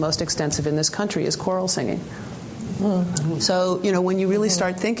is most extensive in this country is choral singing. So, when you really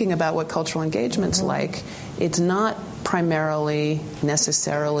start thinking about what cultural engagement's like, it's not primarily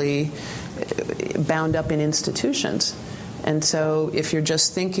necessarily bound up in institutions. And so if you're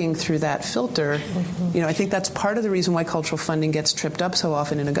just thinking through that filter, I think that's part of the reason why cultural funding gets tripped up so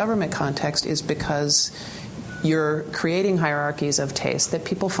often in a government context, is because you're creating hierarchies of taste that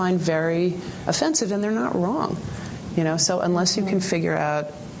people find very offensive, and they're not wrong. So unless you can figure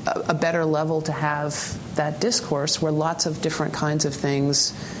out a better level to have that discourse where lots of different kinds of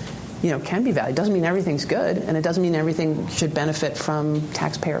things can be valued. It doesn't mean everything's good, and it doesn't mean everything should benefit from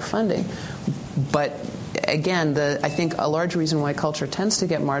taxpayer funding. But again, I think a large reason why culture tends to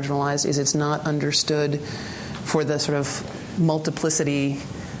get marginalized is it's not understood for the sort of multiplicity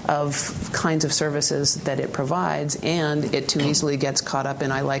of kinds of services that it provides, and it too easily gets caught up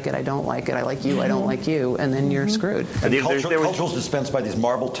in I like it, I don't like it, I like you, I don't like you, and then you're screwed. And culture is dispensed by these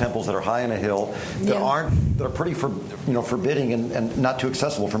marble temples that are high on a hill that are pretty forbidding and not too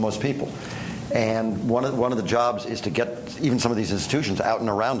accessible for most people. And one of the jobs is to get even some of these institutions out and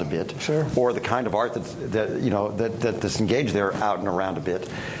around a bit, or the kind of art that's engaged there out and around a bit.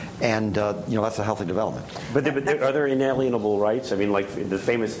 And that's a healthy development. But are there inalienable rights? I mean, like the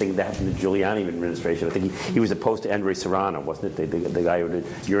famous thing that happened in the Giuliani administration. I think he was opposed to Andre Serrano, wasn't it? The guy who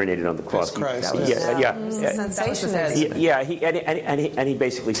urinated on the cross. Sensationalism. Yeah. He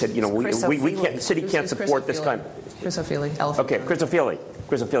basically said, we can't. The city can't support this kind. Chris O'Feely.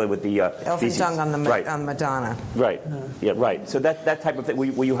 Chris O'Feely with the elephant tongue on Madonna. Right. Yeah. Right. So that type of thing,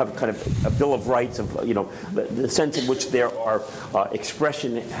 where you have kind of a bill of rights of the sense in which there are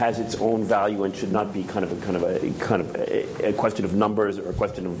expression has its own value and should not be kind of a question of numbers or a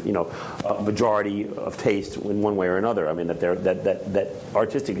question of majority of taste in one way or another. I mean that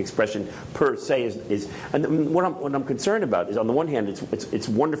artistic expression per se is and what I'm concerned about is, on the one hand, it's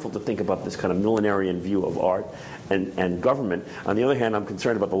wonderful to think about this kind of millenarian view of art and government. On the other hand, I'm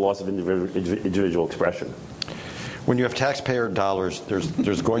concerned about the loss of individual expression. When you have taxpayer dollars,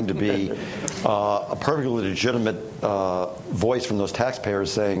 there's going to be a perfectly legitimate voice from those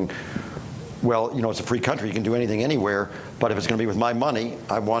taxpayers saying, well, it's a free country, you can do anything anywhere, but if it's going to be with my money,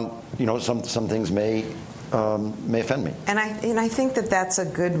 I want, some things may offend me. And I think that's a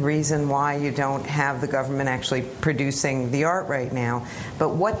good reason why you don't have the government actually producing the art right now. But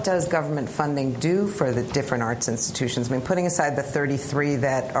what does government funding do for the different arts institutions? I mean, putting aside the 33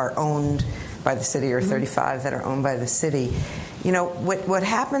 that are owned by the city, or 35 that are owned by the city. You know, what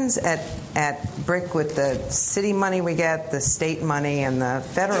happens at BRIC with the city money we get, the state money, and the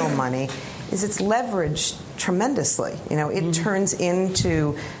federal money is it's leveraged tremendously. You know, it turns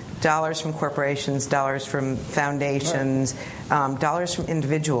into dollars from corporations, dollars from foundations, dollars from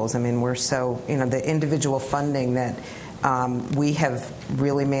individuals. I mean, we're so, you know, the individual funding that we have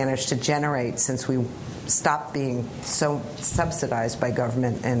really managed to generate since we stopped being so subsidized by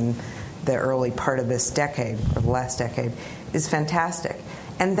government in the early part of this decade, or the last decade, is fantastic.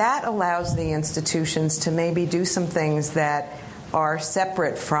 And that allows the institutions to maybe do some things that are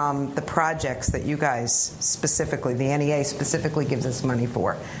separate from the projects that you guys specifically, the NEA specifically gives us money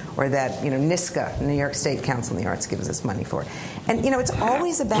for, or that, you know, NISCA, New York State Council on the Arts, gives us money for. And, you know, it's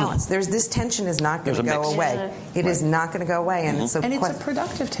always a balance. This tension is not going to go away. It is not going to go away. And it's a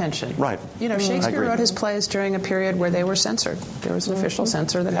productive tension. Right. You know, Shakespeare wrote his plays during a period where they were censored. There was an official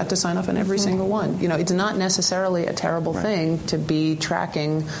censor that had to sign off on every single one. You know, it's not necessarily a terrible thing to be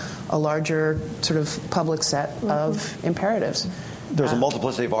tracking a larger sort of public set of imperatives. There's a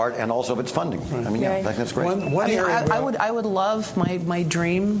multiplicity of art and also of its funding. I mean, yeah, that's great. I would love my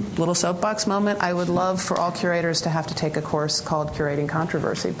dream little soapbox moment. I would love for all curators to have to take a course called Curating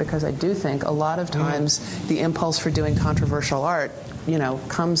Controversy, because I do think a lot of times the impulse for doing controversial art, you know,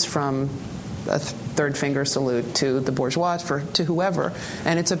 comes from a third finger salute to the bourgeois, to whoever,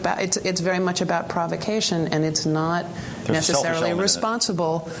 and it's very much about provocation, and it's not necessarily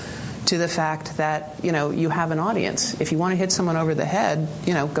responsible to the fact that, you know, you have an audience. If you want to hit someone over the head,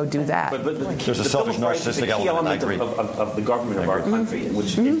 you know, go do that. But there's a selfish, narcissistic element, I agree. Of the government of our country,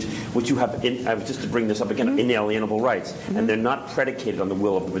 which you have, just to bring this up again, inalienable rights, and they're not predicated on the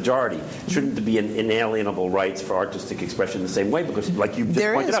will of the majority. Shouldn't there be an inalienable rights for artistic expression the same way? Because, like you just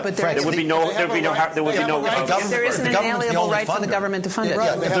pointed out, there would be no. There is an inalienable right for the government to fund it.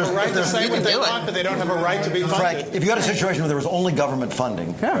 They have a right to say what they want, but they don't have a right to be funded. Frank, if you had a situation where there was only government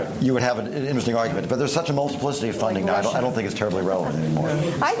funding, you would have an interesting argument. But there's such a multiplicity of funding now, I don't think it's terribly relevant anymore.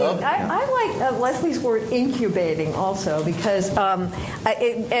 I like Leslie's word incubating also, because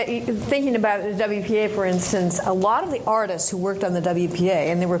thinking about the WPA, for instance, a lot of the artists who worked on the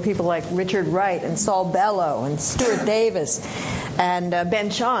WPA, and there were people like Richard Wright and Saul Bellow and Stuart Davis and Ben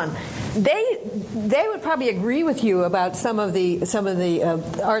Shahn, they would probably agree with you about some of the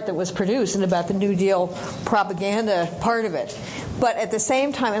art that was produced and about the New Deal propaganda part of it. But at the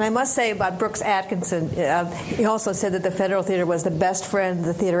same time, and I must say about Brooks Atkinson, he also said that the Federal Theater was the best friend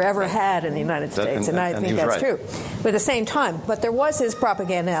the theater ever had in the United States, and I think that's true. But at the same time, there was his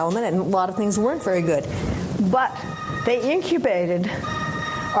propaganda element, and a lot of things weren't very good. But they incubated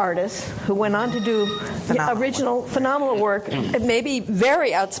artists who went on to do phenomenal work, maybe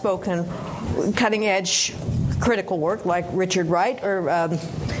very outspoken, cutting-edge critical work like Richard Wright or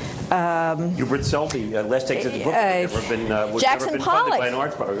Hubert Selby, last exit the book, Jackson Pollock. By an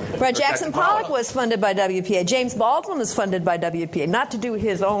arts right, Jackson Pollock was funded by WPA. James Baldwin was funded by WPA, not to do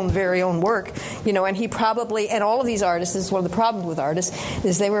his very own work, you know. And he probably, and all of these artists, this is one of the problems with artists,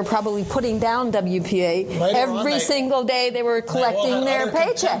 is they were probably putting down WPA every single day. They were collecting their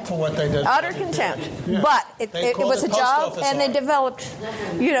paycheck. For what they did. Utter contempt. Yeah. But it was a job, and they developed,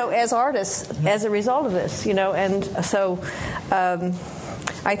 you know, as artists as a result of this, you know, and so.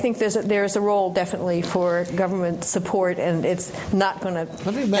 I think there's a role definitely for government support, and it's not going to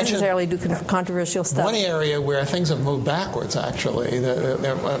necessarily do controversial stuff. One area where things have moved backwards, actually,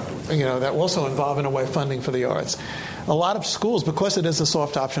 that also involve in a way funding for the arts. A lot of schools, because it is a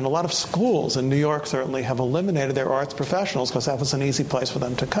soft option, a lot of schools in New York certainly have eliminated their arts professionals because that was an easy place for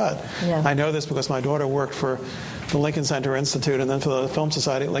them to cut. Yeah. I know this because my daughter worked for the Lincoln Center Institute and then for the Film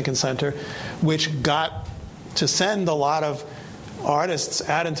Society at Lincoln Center, which got to send a lot of artists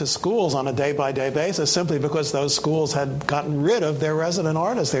out into schools on a day-by-day basis simply because those schools had gotten rid of their resident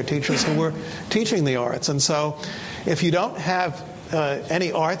artists, their teachers who were teaching the arts. And so if you don't have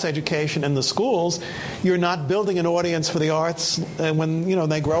any arts education in the schools, you're not building an audience for the arts when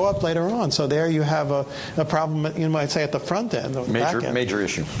they grow up later on. So there you have a problem, you might say, at the front end or the back end. Major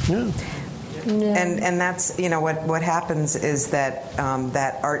issue. Yeah. Yeah. And that's what happens is that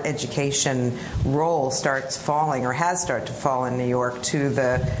that art education role starts falling, or has started to fall in New York, to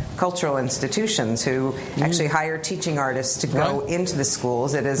the cultural institutions who actually hire teaching artists to go into the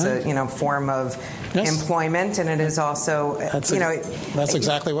schools. It is a form of employment, and it is also that's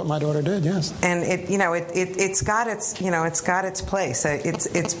exactly what my daughter did. Yes, and it's got its place.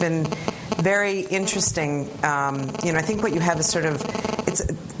 It's been very interesting. I think what you have is sort of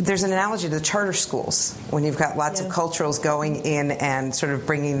there's an analogy to the charter schools when you've got lots of culturals going in and sort of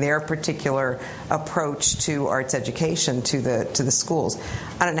bringing their particular approach to arts education to the schools.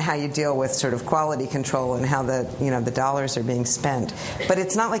 I don't know how you deal with sort of quality control and how the dollars are being spent, but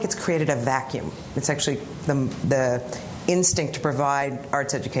it's not like it's created a vacuum. It's actually the instinct to provide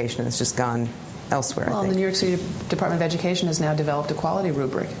arts education has just gone elsewhere. Well, the New York City Department of Education has now developed a quality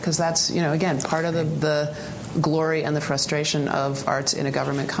rubric because that's, again, part of the glory and the frustration of arts in a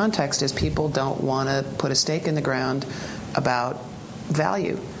government context is people don't want to put a stake in the ground about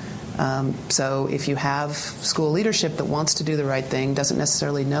value. So if you have school leadership that wants to do the right thing, doesn't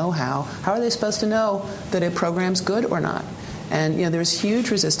necessarily know how are they supposed to know that a program's good or not? And there's huge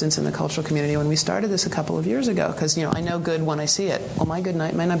resistance in the cultural community when we started this a couple of years ago because I know good when I see it. Well, my good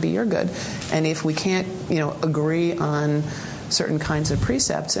might not be your good, and if we can't agree on certain kinds of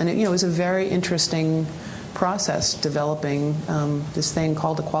precepts, and it was a very interesting process developing this thing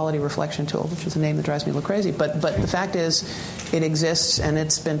called the Quality Reflection Tool, which is a name that drives me a little crazy. But the fact is, it exists and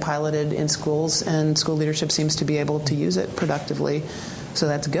it's been piloted in schools, and school leadership seems to be able to use it productively. So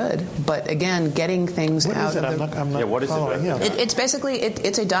that's good. But again, getting things out of the... I'm not what is following. it? It's basically,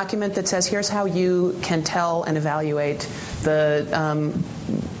 it's a document that says, here's how you can tell and evaluate the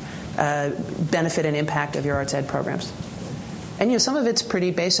benefit and impact of your arts ed programs. And some of it's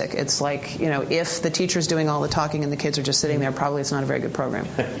pretty basic. It's like, if the teacher's doing all the talking and the kids are just sitting there, probably it's not a very good program.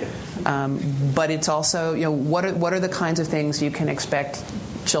 But it's also, what are the kinds of things you can expect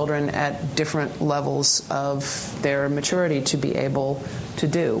children at different levels of their maturity to be able to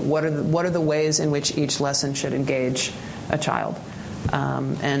do? What are the ways in which each lesson should engage a child?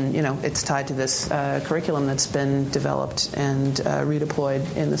 And it's tied to this curriculum that's been developed and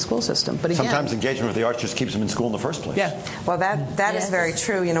redeployed in the school system. But again, sometimes engagement with the arts just keeps them in school in the first place. Yeah. Well, that is very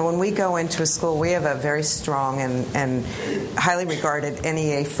true. When we go into a school, we have a very strong and highly regarded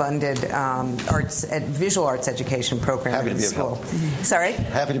NEA-funded visual arts education program Happy in to the be school. of help. Sorry?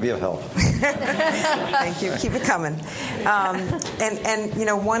 Happy to be of help. Thank you. Keep it coming.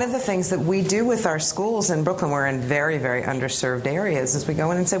 And one of the things that we do with our schools in Brooklyn, we're in very, very underserved areas, is we go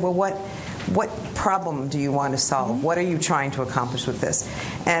in and say, well, what problem do you want to solve? What are you trying to accomplish with this?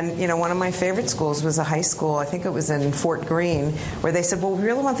 And, one of my favorite schools was a high school, I think it was in Fort Greene, where they said, well, we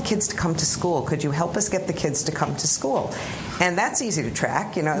really want the kids to come to school. Could you help us get the kids to come to school? And that's easy to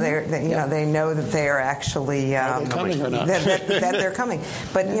track. They know that they are actually coming or not. that they're coming.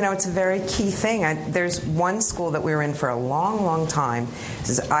 But it's a very key thing. There's one school that we were in for a long, long time. This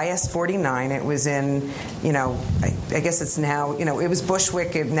is IS 49. It was in I guess it's now it was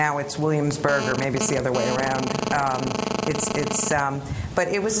Bushwick. Now it's Williamsburg, or maybe it's the other way around. But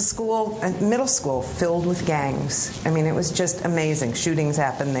it was a middle school filled with gangs. I mean, it was just amazing. Shootings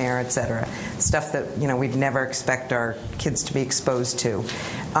happened there, etc. Stuff that we'd never expect our kids to be exposed to.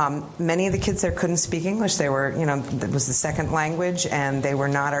 Many of the kids there couldn't speak English. They were, it was the second language, and they were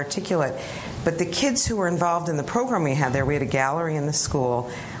not articulate. But the kids who were involved in the program we had there, we had a gallery in the school.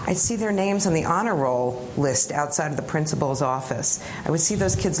 I'd see their names on the honor roll list outside of the principal's office. I would see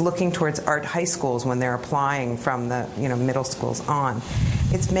those kids looking towards art high schools when they're applying from the middle schools on.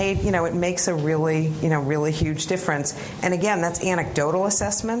 It's made it makes a really really huge difference. And again, that's anecdotal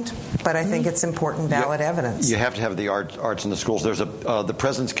assessment, but I think it's important, valid evidence. You have to have the arts in the schools. There's the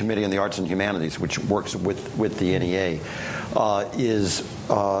President's Committee on the Arts and Humanities, which works with the NEA, is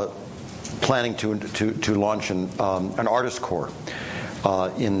planning to launch an artist corps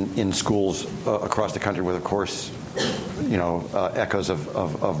in schools across the country, with, of course, echoes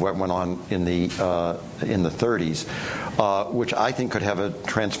of what went on in the 30s, which I think could have a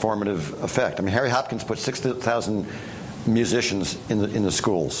transformative effect. I mean, Harry Hopkins put 6,000 musicians in the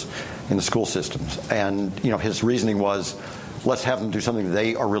schools, in the school systems, and his reasoning was, let's have them do something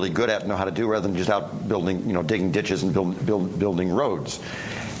they are really good at and know how to do, rather than just out building, digging ditches and building roads.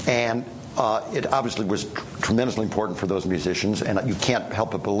 And it obviously was tremendously important for those musicians, and you can't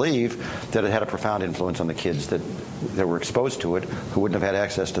help but believe that it had a profound influence on the kids that were exposed to it, who wouldn't have had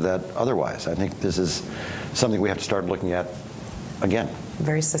access to that otherwise. I think this is something we have to start looking at again.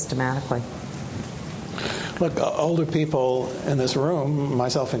 Very systematically. Look, older people in this room,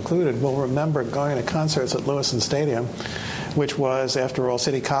 myself included, will remember going to concerts at Lewiston Stadium, which was, after all,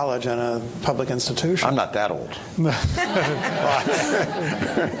 City College and a public institution. I'm not that old.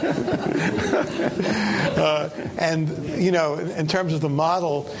 And, in terms of the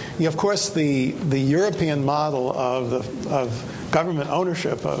model, of course, the European model of government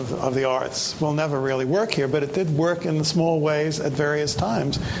ownership of the arts will never really work here, but it did work in small ways at various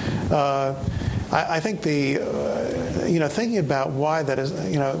times. I think thinking about why that is,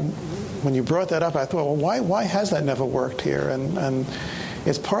 when you brought that up, I thought, well, why has that never worked here? And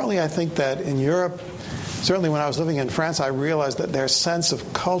it's partly, I think, that in Europe, certainly when I was living in France, I realized that their sense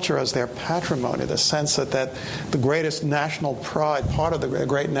of culture as their patrimony, the sense that the greatest national pride, part of the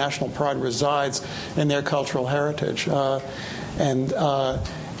great national pride resides in their cultural heritage. And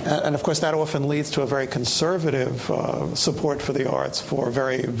of course, that often leads to a very conservative support for the arts, for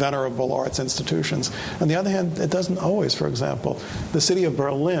very venerable arts institutions. On the other hand, it doesn't always. For example, the city of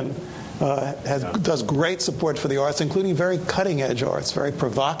Berlin does great support for the arts, including very cutting-edge arts, very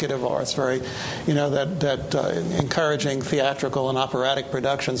provocative arts, very, encouraging theatrical and operatic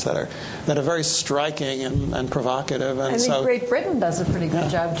productions that are very striking and provocative. And so, Great Britain does a pretty good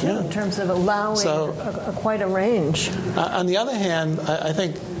job too in terms of allowing quite a range. On the other hand, I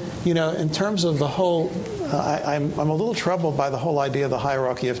think, in terms of the whole, I'm a little troubled by the whole idea of the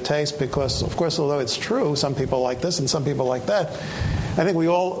hierarchy of taste because, of course, although it's true, some people like this and some people like that. I think we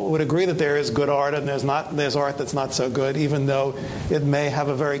all would agree that there is good art and there's art that's not so good, even though it may have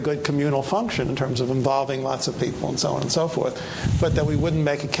a very good communal function in terms of involving lots of people and so on and so forth. But that we wouldn't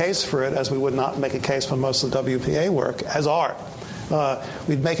make a case for it, as we would not make a case for most of the WPA work, as art.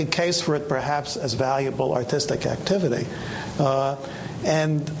 We'd make a case for it perhaps as valuable artistic activity.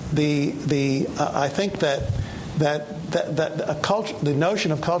 And I think that the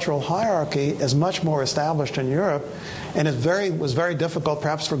notion of cultural hierarchy is much more established in Europe, and it was very difficult,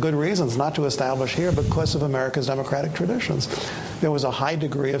 perhaps for good reasons, not to establish here because of America's democratic traditions. There was a high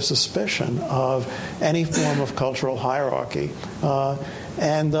degree of suspicion of any form of cultural hierarchy,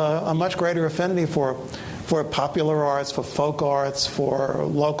 and a much greater affinity for popular arts, for folk arts, for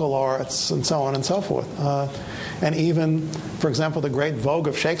local arts, and so on and so forth. And even, for example, the great vogue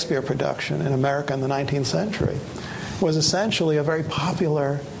of Shakespeare production in America in the 19th century was essentially a very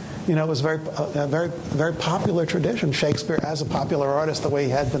popular, it was a very popular tradition. Shakespeare as a popular artist, the way he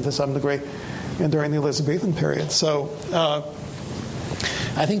had been to some degree during the Elizabethan period. So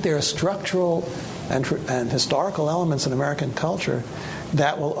I think there are structural and historical elements in American culture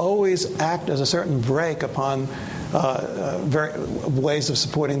that will always act as a certain brake upon ways of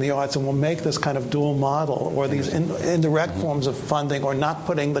supporting the arts, and will make this kind of dual model or these indirect forms of funding or not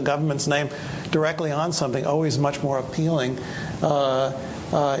putting the government's name directly on something always much more appealing in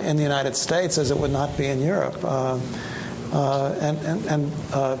the United States as it would not be in Europe. A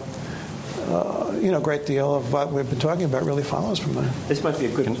great deal of what we've been talking about really follows from that. This might be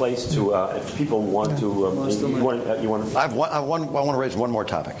a good place to, if people want to. You want to? I want to raise one more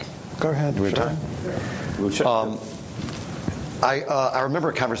topic. Go ahead. Do we have time? I remember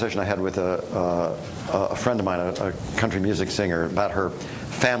a conversation I had with a friend of mine, a country music singer, about her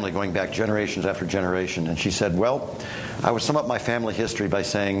family going back generations after generation, and she said, "Well, I would sum up my family history by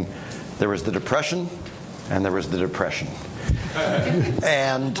saying there was the Depression, and there was the Depression."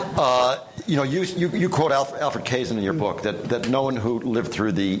 And you quote Alfred Kazin in your book that no one who lived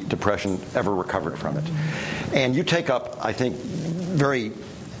through the Depression ever recovered from it, and you take up, I think, very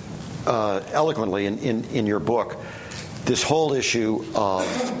eloquently in your book this whole issue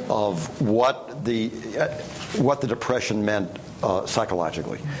of what the Depression meant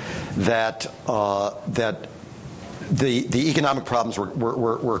psychologically, that the economic problems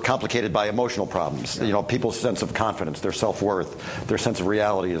were complicated by emotional problems. People's sense of confidence, their self-worth, their sense of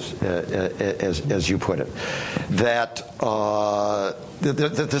reality, as you put it. That what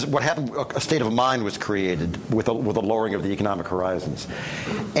happened, a state of mind was created with a lowering of the economic horizons,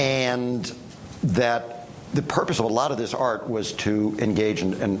 and that the purpose of a lot of this art was to engage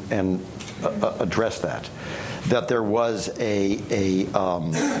and address that. That there was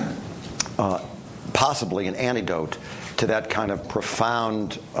possibly an antidote to that kind of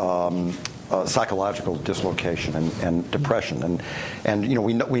profound psychological dislocation and depression, and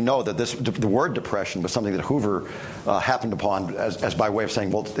we know that the word depression was something that Hoover happened upon as by way of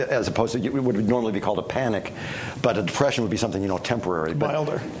saying, well, as opposed to, it would normally be called a panic, but a depression would be something temporary,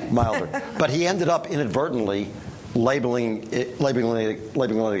 milder. But he ended up inadvertently labeling it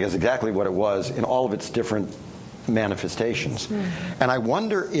as exactly what it was in all of its different manifestations. And I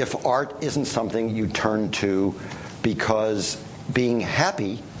wonder if art isn't something you turn to because being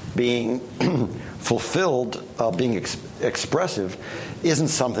happy, being fulfilled, being expressive isn't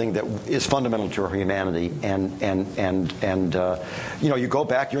something that is fundamental to our humanity. And you go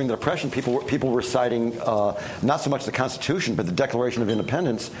back during the Depression, people were citing not so much the Constitution but the Declaration of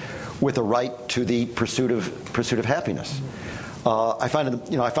Independence with a right to the pursuit of happiness. I find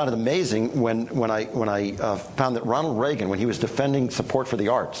it amazing when I found that Ronald Reagan, when he was defending support for the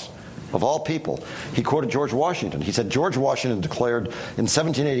arts, of all people, he quoted George Washington. He said, George Washington declared in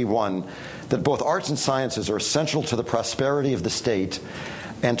 1781 that both arts and sciences are essential to the prosperity of the state,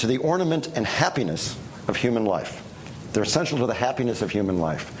 and to the ornament and happiness of human life. They're essential to the happiness of human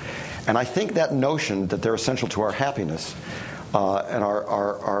life. And I think that notion that they're essential to our happiness and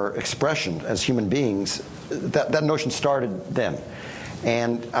our expression as human beings, that notion started then.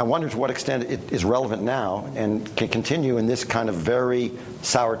 And I wonder to what extent it is relevant now and can continue in this kind of very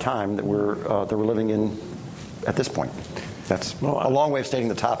sour time that we're living in at this point. That's a long way of stating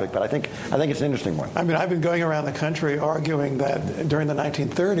the topic, but I think it's an interesting one. I mean, I've been going around the country arguing that during the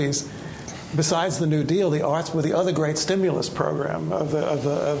 1930s, besides the New Deal, the arts were the other great stimulus program of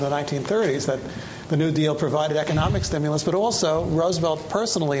the 1930s. That the New Deal provided economic stimulus, but also Roosevelt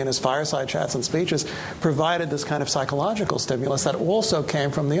personally in his fireside chats and speeches provided this kind of psychological stimulus that also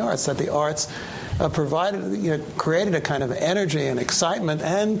came from the arts, that the arts created a kind of energy and excitement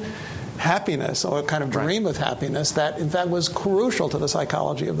and happiness, or a kind of dream of happiness that in fact was crucial to the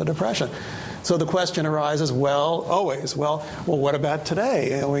psychology of the Depression. So the question arises, what about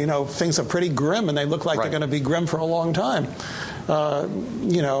today? Things are pretty grim, and they look like they're going to be grim for a long time.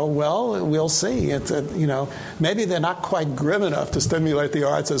 We'll see. Maybe they're not quite grim enough to stimulate the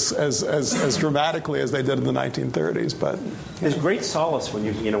arts as dramatically as they did in the 1930s. But there's great solace when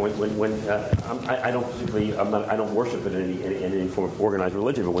I don't worship in any form of organized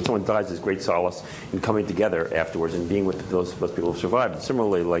religion, but when someone dies, there's great solace in coming together afterwards and being with those people who survived. And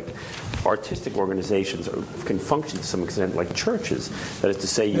similarly, like artistic organizations can function to some extent like churches. That is to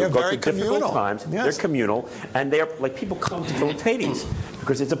say, you go through difficult times. Yes. They're communal, and they're like people come to Phillips Hades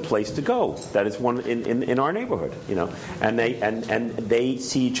because it's a place to go. That is one in our neighborhood, and they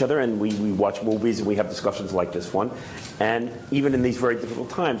see each other, and we watch movies and we have discussions like this one. And even in these very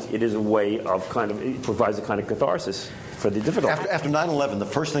difficult times, it is a way of it provides a kind of catharsis for the difficult. After 9/11, the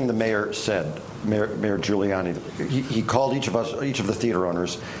first thing the mayor said, Mayor Giuliani, he called each of the theater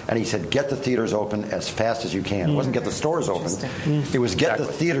owners, and he said, "Get the theaters open as fast as you can." It wasn't get the stores open; it was get the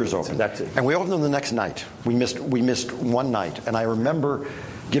theaters open. That's it. And we opened them the next night. We missed one night, and I remember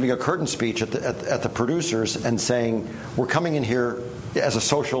giving a curtain speech at the producers and saying, "We're coming in here as a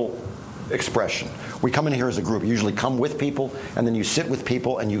social expression. We come in here as a group. You usually come with people, and then you sit with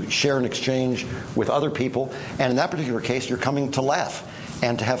people, and you share and exchange with other people. And in that particular case, you're coming to laugh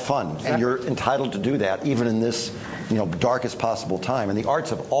and to have fun, exactly. And you're entitled to do that even in this, darkest possible time. And the arts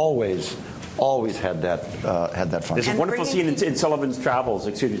have always had that fun. There's a wonderful scene in Sullivan's Travels,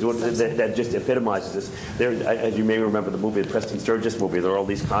 that just epitomizes this. There, as you may remember the movie, the Preston Sturges movie, there are all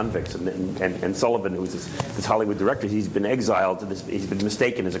these convicts, and Sullivan, who's this Hollywood director, he's been exiled, he's been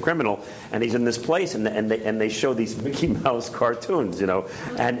mistaken as a criminal, and he's in this place, and they show these Mickey Mouse cartoons, and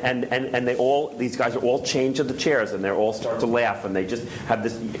these guys are all chained to the chairs, and they all start to laugh, and they just have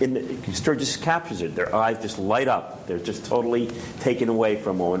this. Sturges captures it; their eyes just light up. They're just totally taken away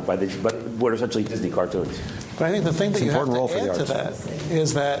for a moment by these, but what are essentially Disney cartoons. But I think the thing that you have to add to that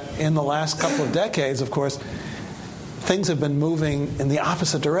is that in the last couple of decades, of course, things have been moving in the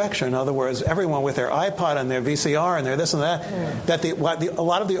opposite direction. In other words, everyone with their iPod and their VCR and their this and that, a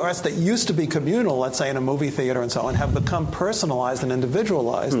lot of the arts that used to be communal, let's say in a movie theater and so on, have become personalized and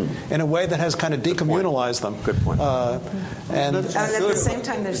individualized in a way that has kind of decommunalized them. Good point. And at the same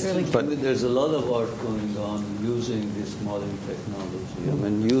time, there's a lot of art going on using this modern technology. I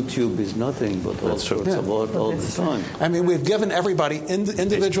mean, YouTube is nothing but all sorts of art all the time. I mean, we've given everybody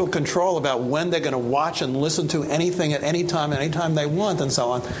individual control about when they're going to watch and listen to anything at any time they want, and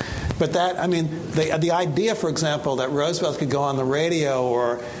so on. But the idea, for example, that Roosevelt could go on the radio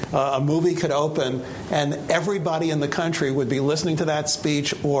or a movie could open and everybody in the country would be listening to that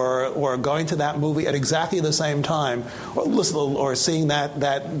speech or going to that movie at exactly the same time, or seeing that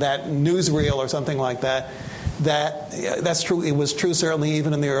newsreel or something like that. That's true. It was true certainly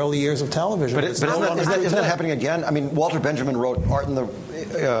even in the early years of television. But isn't that happening again? I mean, Walter Benjamin wrote Art in the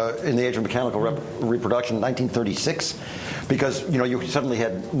Age of Mechanical Reproduction in 1936, because you suddenly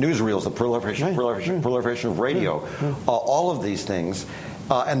had newsreels, the proliferation of radio, all of these things.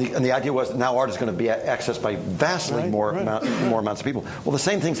 And the idea was now art is going to be accessed by vastly more amounts of people. Well, the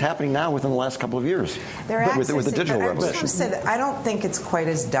same thing's happening now within the last couple of years with the digital revolution. I just want to say that I don't think it's quite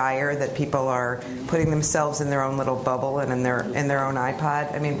as dire that people are putting themselves in their own little bubble and in their own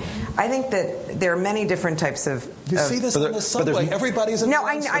iPod. I mean, I think that there are many different types of. You see this in the subway. Everybody's in the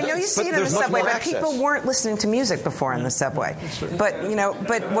subway. I know you see it in the subway, but people weren't listening to music before in the subway. But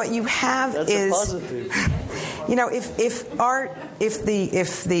what you have is,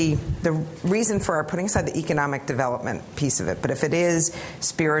 if the reason for our putting aside the economic development piece of it, but if it is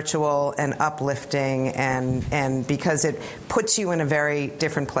spiritual and uplifting and because it puts you in a very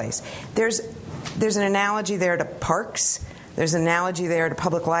different place, there's an analogy there to parks. There's an analogy there to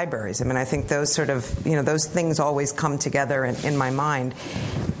public libraries. I mean, I think those sort of, those things always come together in my mind.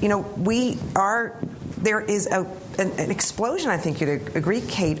 There is an explosion, I think you'd agree,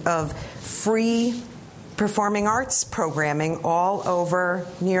 Kate, of free performing arts programming all over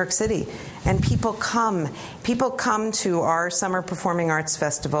New York City. And people come to our Summer Performing Arts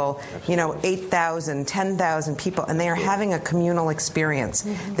Festival, 8,000, 10,000 people, and they are having a communal experience.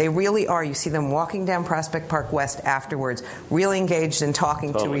 Mm-hmm. They really are. You see them walking down Prospect Park West afterwards, really engaged in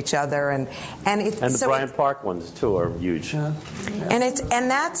talking to each other. And the Bryant Park ones, too, are huge. Yeah. And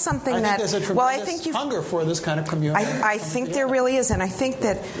that's something I think there's a tremendous hunger for this kind of community. I think there really is. And I think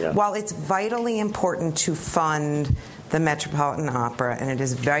that while it's vitally important to fund the Metropolitan Opera, and it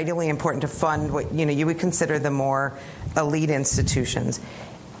is vitally important to fund what you would consider the more elite institutions.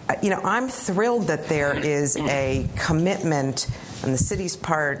 I'm thrilled that there is a commitment on the city's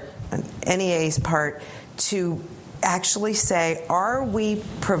part, on NEA's part, to actually say, are we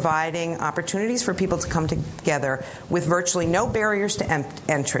providing opportunities for people to come together with virtually no barriers to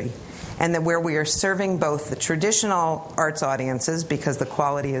entry? And that where we are serving both the traditional arts audiences, because the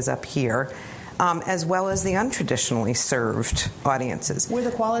quality is up here, as well as the untraditionally served audiences. Where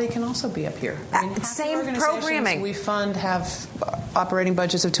the quality can also be up here. I mean, same programming. We fund have operating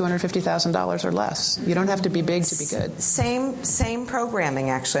budgets of $250,000 or less. You don't have to be big to be good. Same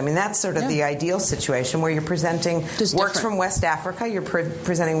programming, actually. I mean, that's sort of the ideal situation where you're presenting works from West Africa, you're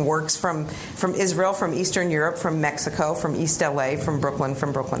presenting works from Israel, from Eastern Europe, from Mexico, from East LA, from Brooklyn.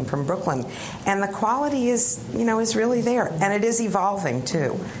 And the quality is really there. And it is evolving,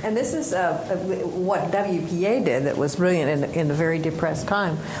 too. And this is what WPA did that was brilliant in a very depressed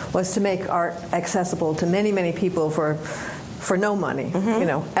time, was to make art accessible to many, many people for no money,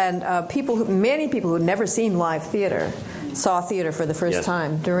 mm-hmm. And many people who had never seen live theater saw theater for the first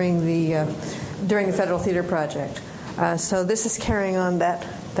time during the Federal Theater Project. So this is carrying on that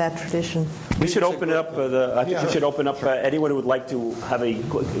tradition. We should open it up. I think we should open up anyone who would like to have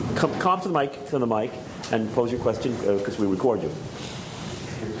come to the mic and pose your question because we record you.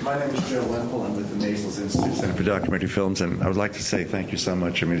 My name is Joe Wemple. I'm with the Nasals Institute Center for Documentary Films, and I would like to say thank you so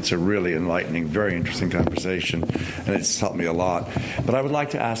much. I mean, it's a really enlightening, very interesting conversation, and it's helped me a lot. But I would like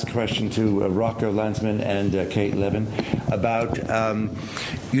to ask a question to Rocco, Landesman, and Kate Levin about,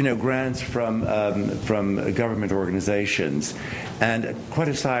 grants from government organizations, and quite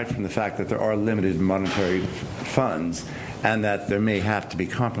aside from the fact that there are limited monetary funds, and that there may have to be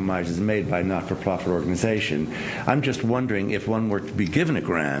compromises made by not-for-profit organization. I'm just wondering, if one were to be given a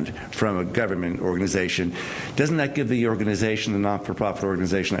grant from a government organization, doesn't that give the organization, the not-for-profit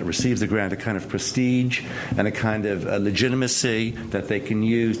organization that receives the grant, a kind of prestige and a kind of legitimacy that they can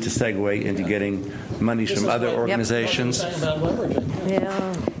use to segue into getting monies from other organizations?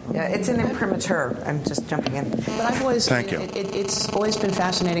 Yeah, it's an imprimatur. I'm just jumping in. But I've always, it's always been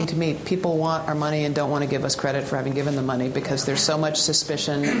fascinating to me. People want our money and don't want to give us credit for having given the money because there's so much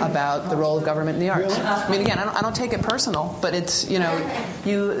suspicion about the role of government in the arts. I mean, again, I don't take it personal, but it's,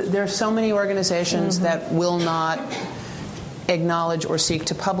 there are so many organizations that will not acknowledge or seek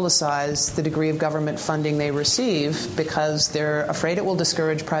to publicize the degree of government funding they receive because they're afraid it will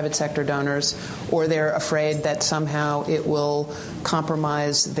discourage private sector donors, or they're afraid that somehow it will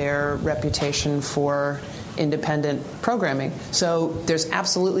compromise their reputation for independent programming. So there's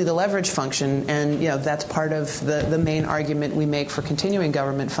absolutely the leverage function, and that's part of the main argument we make for continuing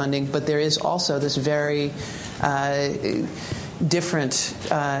government funding, but there is also this very different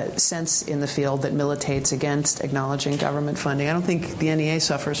sense in the field that militates against acknowledging government funding. I don't think the NEA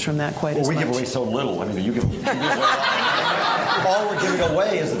suffers from that quite as much. We give away so little. I mean, you give away all we're giving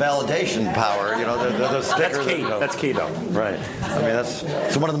away is the validation power. The sticker. That's key, though. Right. I mean,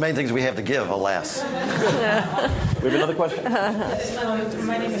 that's one of the main things we have to give, alas. We have another question.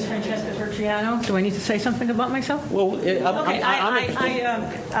 My name is Francesca Turciano. Do I need to say something about myself? Well,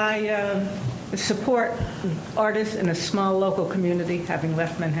 I support artists in a small local community, having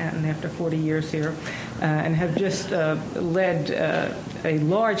left Manhattan after 40 years here, and have just led a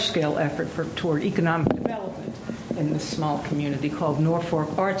large-scale effort toward economic development in this small community called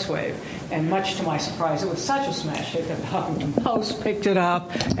Norfolk Arts Wave. And much to my surprise, it was such a smash hit that the Huffington Post picked it up,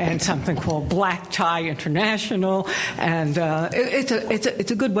 and something called Black Tie International, and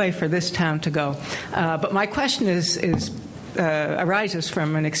it's a good way for this town to go. But my question arises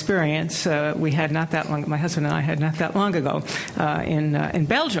from an experience we had not that long. My husband and I had not that long ago in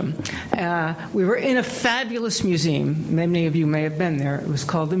Belgium. We were in a fabulous museum. Many of you may have been there. It was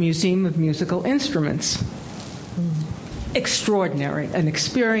called the Museum of Musical Instruments. Extraordinary, an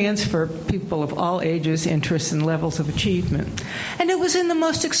experience for people of all ages, interests, and levels of achievement. And it was in the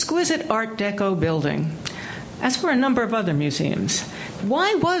most exquisite Art Deco building. as were a number of other museums.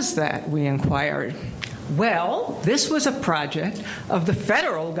 Why was that, we inquired? Well, this was a project of the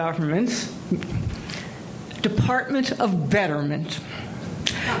federal government's Department of Betterment.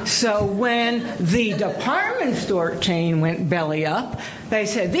 So when the department store chain went belly up, they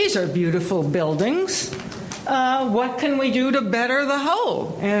said, these are beautiful buildings. What can we do to better the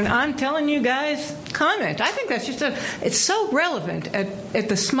whole? And I'm telling you guys, comment. I think that's it's so relevant at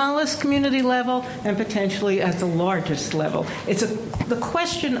the smallest community level and potentially at the largest level. It's the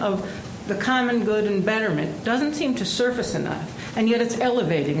question of the common good and betterment doesn't seem to surface enough, and yet it's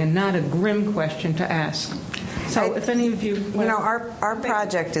elevating and not a grim question to ask. So, if any of you, our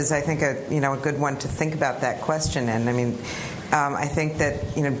project is, I think, a good one to think about that question. And I mean, I think that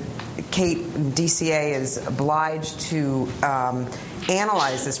Kate, DCA, is obliged to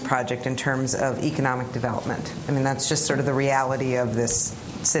analyze this project in terms of economic development. I mean, that's just sort of the reality of this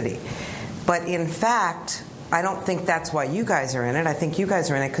city. But in fact, I don't think that's why you guys are in it. I think you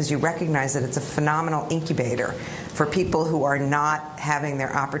guys are in it because you recognize that it's a phenomenal incubator for people who are not having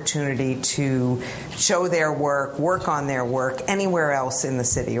their opportunity to show their work on their work anywhere else in the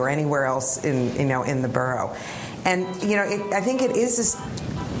city or anywhere else in the borough. And I think it is this.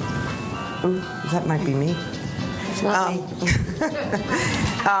 Ooh, that might be me. It's not me.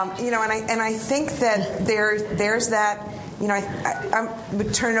 And I think that there's that. I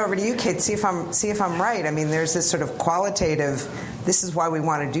would turn it over to you, Kate. See if I'm right. I mean, there's this sort of qualitative. This is why we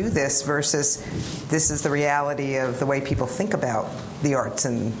want to do this versus this is the reality of the way people think about the arts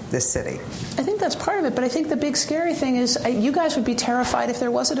in this city. I think that's part of it, but I think the big scary thing is you guys would be terrified if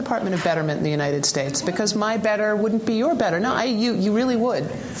there was a Department of Betterment in the United States because my better wouldn't be your better. No, you really would.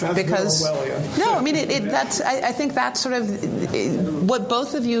 Because no, I mean I think that's sort of what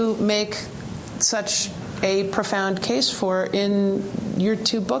both of you make such a profound case for in your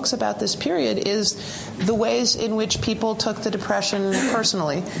two books about this period is the ways in which people took the Depression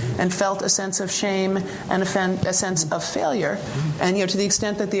personally and felt a sense of shame and a sense of failure. And to the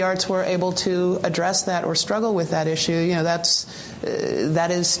extent that the arts were able to address that or struggle with that issue, that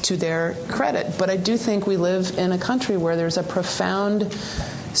is to their credit. But I do think we live in a country where there's a profound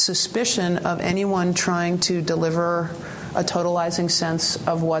suspicion of anyone trying to deliver a totalizing sense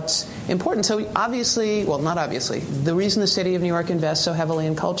of what's important. So obviously, well, not obviously, the reason the city of New York invests so heavily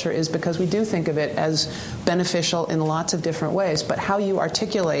in culture is because we do think of it as beneficial in lots of different ways. But how you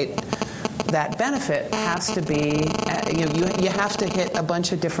articulate that benefit has to be, you have to hit a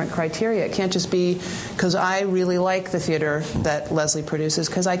bunch of different criteria. It can't just be because I really like the theater that Leslie produces,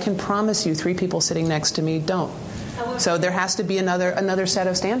 because I can promise you 3 people sitting next to me don't. So there has to be another set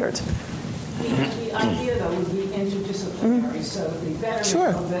of standards. The idea, though, would be interdisciplinary, so the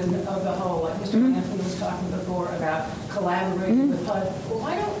betterment of the whole, like Mr. Anthony was talking before about collaborating with HUD. Well,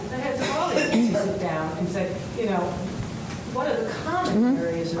 why don't the heads of all agencies sit down and say, what are the common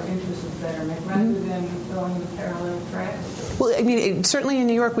areas of interest of betterment rather than going in parallel tracks? Well, I mean, certainly in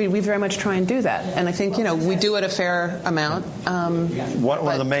New York, we very much try and do that. And I think, we do it a fair amount. One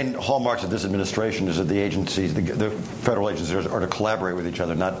of the main hallmarks of this administration is that the agencies, the federal agencies, are to collaborate with each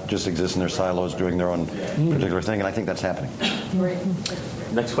other, not just exist in their silos doing their own particular thing. And I think that's happening.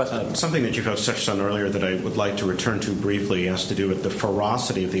 Next question. Something that you folks touched on earlier that I would like to return to briefly has to do with the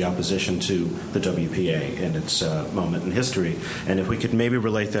ferocity of the opposition to the WPA and its moment in history. And if we could maybe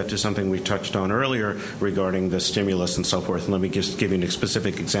relate that to something we touched on earlier regarding the stimulus and so forth. And let me just give you a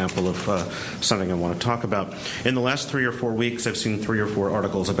specific example of something I want to talk about. In the last 3 or 4 weeks, I've seen 3 or 4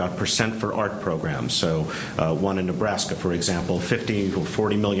 articles about percent for art programs. So one in Nebraska, for example, $50 or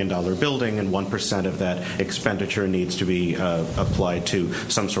 $40 million building, and 1% of that expenditure needs to be applied to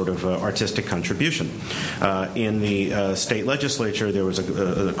some sort of artistic contribution. In the state legislature, there was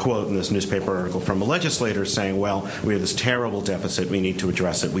a quote in this newspaper article from a legislator saying, well, we have this terrible deficit, we need to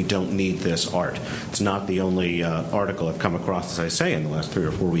address it, we don't need this art. It's not the only article I've come across, as I say, in the last 3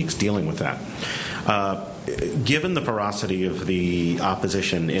 or 4 weeks dealing with that. Given the ferocity of the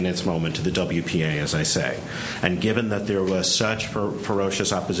opposition in its moment to the WPA, as I say, and given that there was such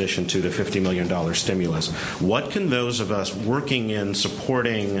ferocious opposition to the $50 million stimulus, what can those of us working in,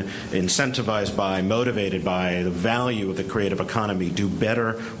 supporting, incentivized by, motivated by the value of the creative economy do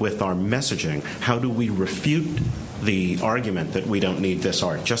better with our messaging? How do we refute the argument that we don't need this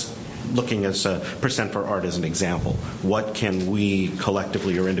art? Just looking as a percent for art as an example, what can we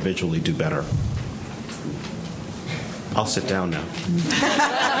collectively or individually do better? I'll sit down now.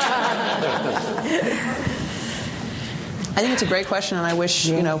 I think it's a great question, and I wish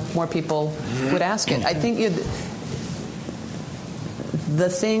more people would ask it. I think the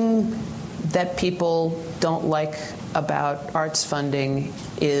thing that people don't like about arts funding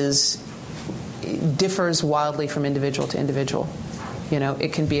is differs wildly from individual to individual.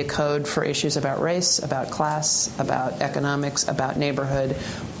 It can be a code for issues about race, about class, about economics, about neighborhood.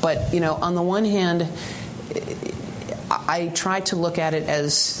 But, on the one hand, I try to look at it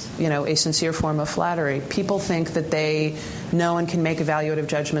as, a sincere form of flattery. People think that they know and can make evaluative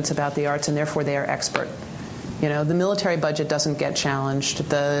judgments about the arts, and therefore they are expert. The military budget doesn't get challenged.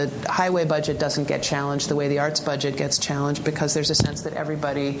 The highway budget doesn't get challenged the way the arts budget gets challenged, because there's a sense that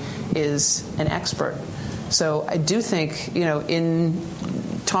everybody is an expert. So I do think, in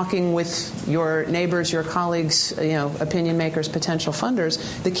talking with your neighbors, your colleagues, opinion makers, potential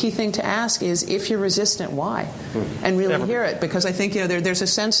funders, the key thing to ask is, if you're resistant, why? And really hear it. Because I think, there's a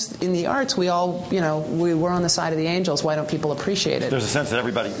sense in the arts, we all, we're on the side of the angels. Why don't people appreciate it? There's a sense that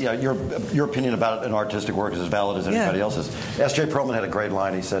everybody, your opinion about an artistic work is as valid as anybody else's. S.J. Perlman had a great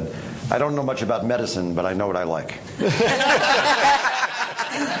line. He said, "I don't know much about medicine, but I know what I like."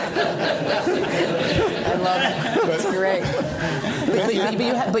 I love it. That's great.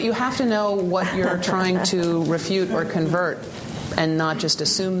 But you have to know what you're trying to refute or convert, and not just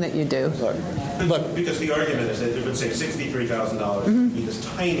assume that you do. Look, because the argument is that it would say $63,000 be this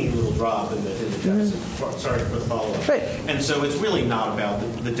tiny little drop in the deficit. Sorry for the follow-up. Right. And so it's really not about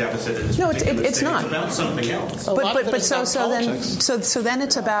the deficit in this particular it's state. not. It's about something else. So then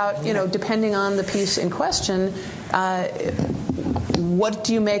it's about, depending on the piece in question, what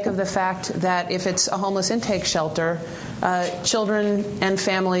do you make of the fact that if it's a homeless intake shelter, children and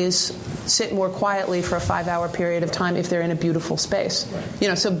families sit more quietly for a 5-hour period of time if they're in a beautiful space?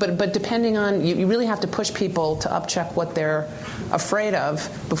 But depending on, you really have to push people to upcheck what they're afraid of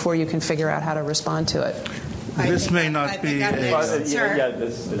before you can figure out how to respond to it. This may not be. Sir,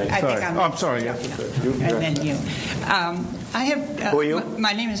 this is the next. I'm sorry. And then you. I have. Who are you?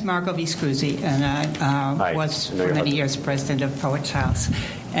 My name is Marco Viscusi, and I was for many years president of Poets House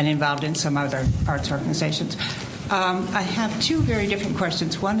and involved in some other arts organizations. I have two very different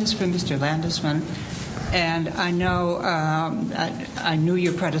questions. One is for Mr. Landesman, and I know I knew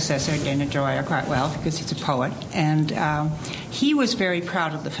your predecessor, Dana Gioia, quite well because he's a poet, and he was very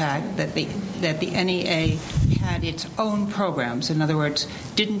proud of the fact that the NEA had its own programs. In other words,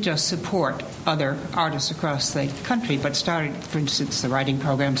 didn't just support other artists across the country, but started, for instance, the writing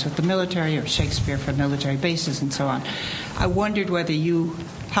programs with the military or Shakespeare for military bases and so on. I wondered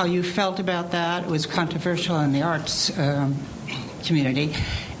how you felt about that. It was controversial in the arts community,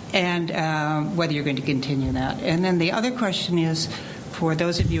 and whether you're going to continue that. And then the other question is, for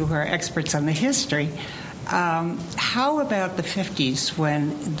those of you who are experts on the history, how about the 50s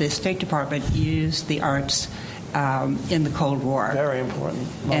when the State Department used the arts in the Cold War? Very important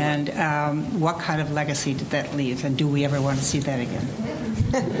moment. And what kind of legacy did that leave? And do we ever want to see that again?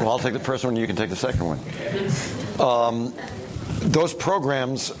 Well, I'll take the first one, and you can take the second one. Those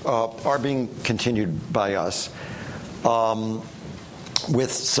programs are being continued by us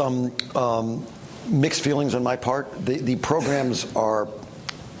with some mixed feelings on my part. The programs are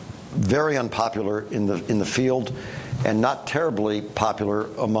very unpopular in the field, and not terribly popular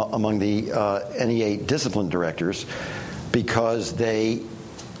among the NEA discipline directors, because they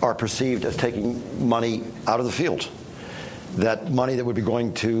are perceived as taking money out of the field. That money that would be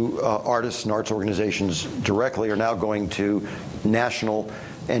going to artists and arts organizations directly are now going to national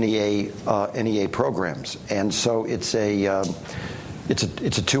NEA programs, and so it's a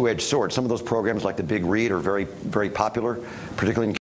two-edged sword. Some of those programs, like the Big Read, are very, very popular, particularly in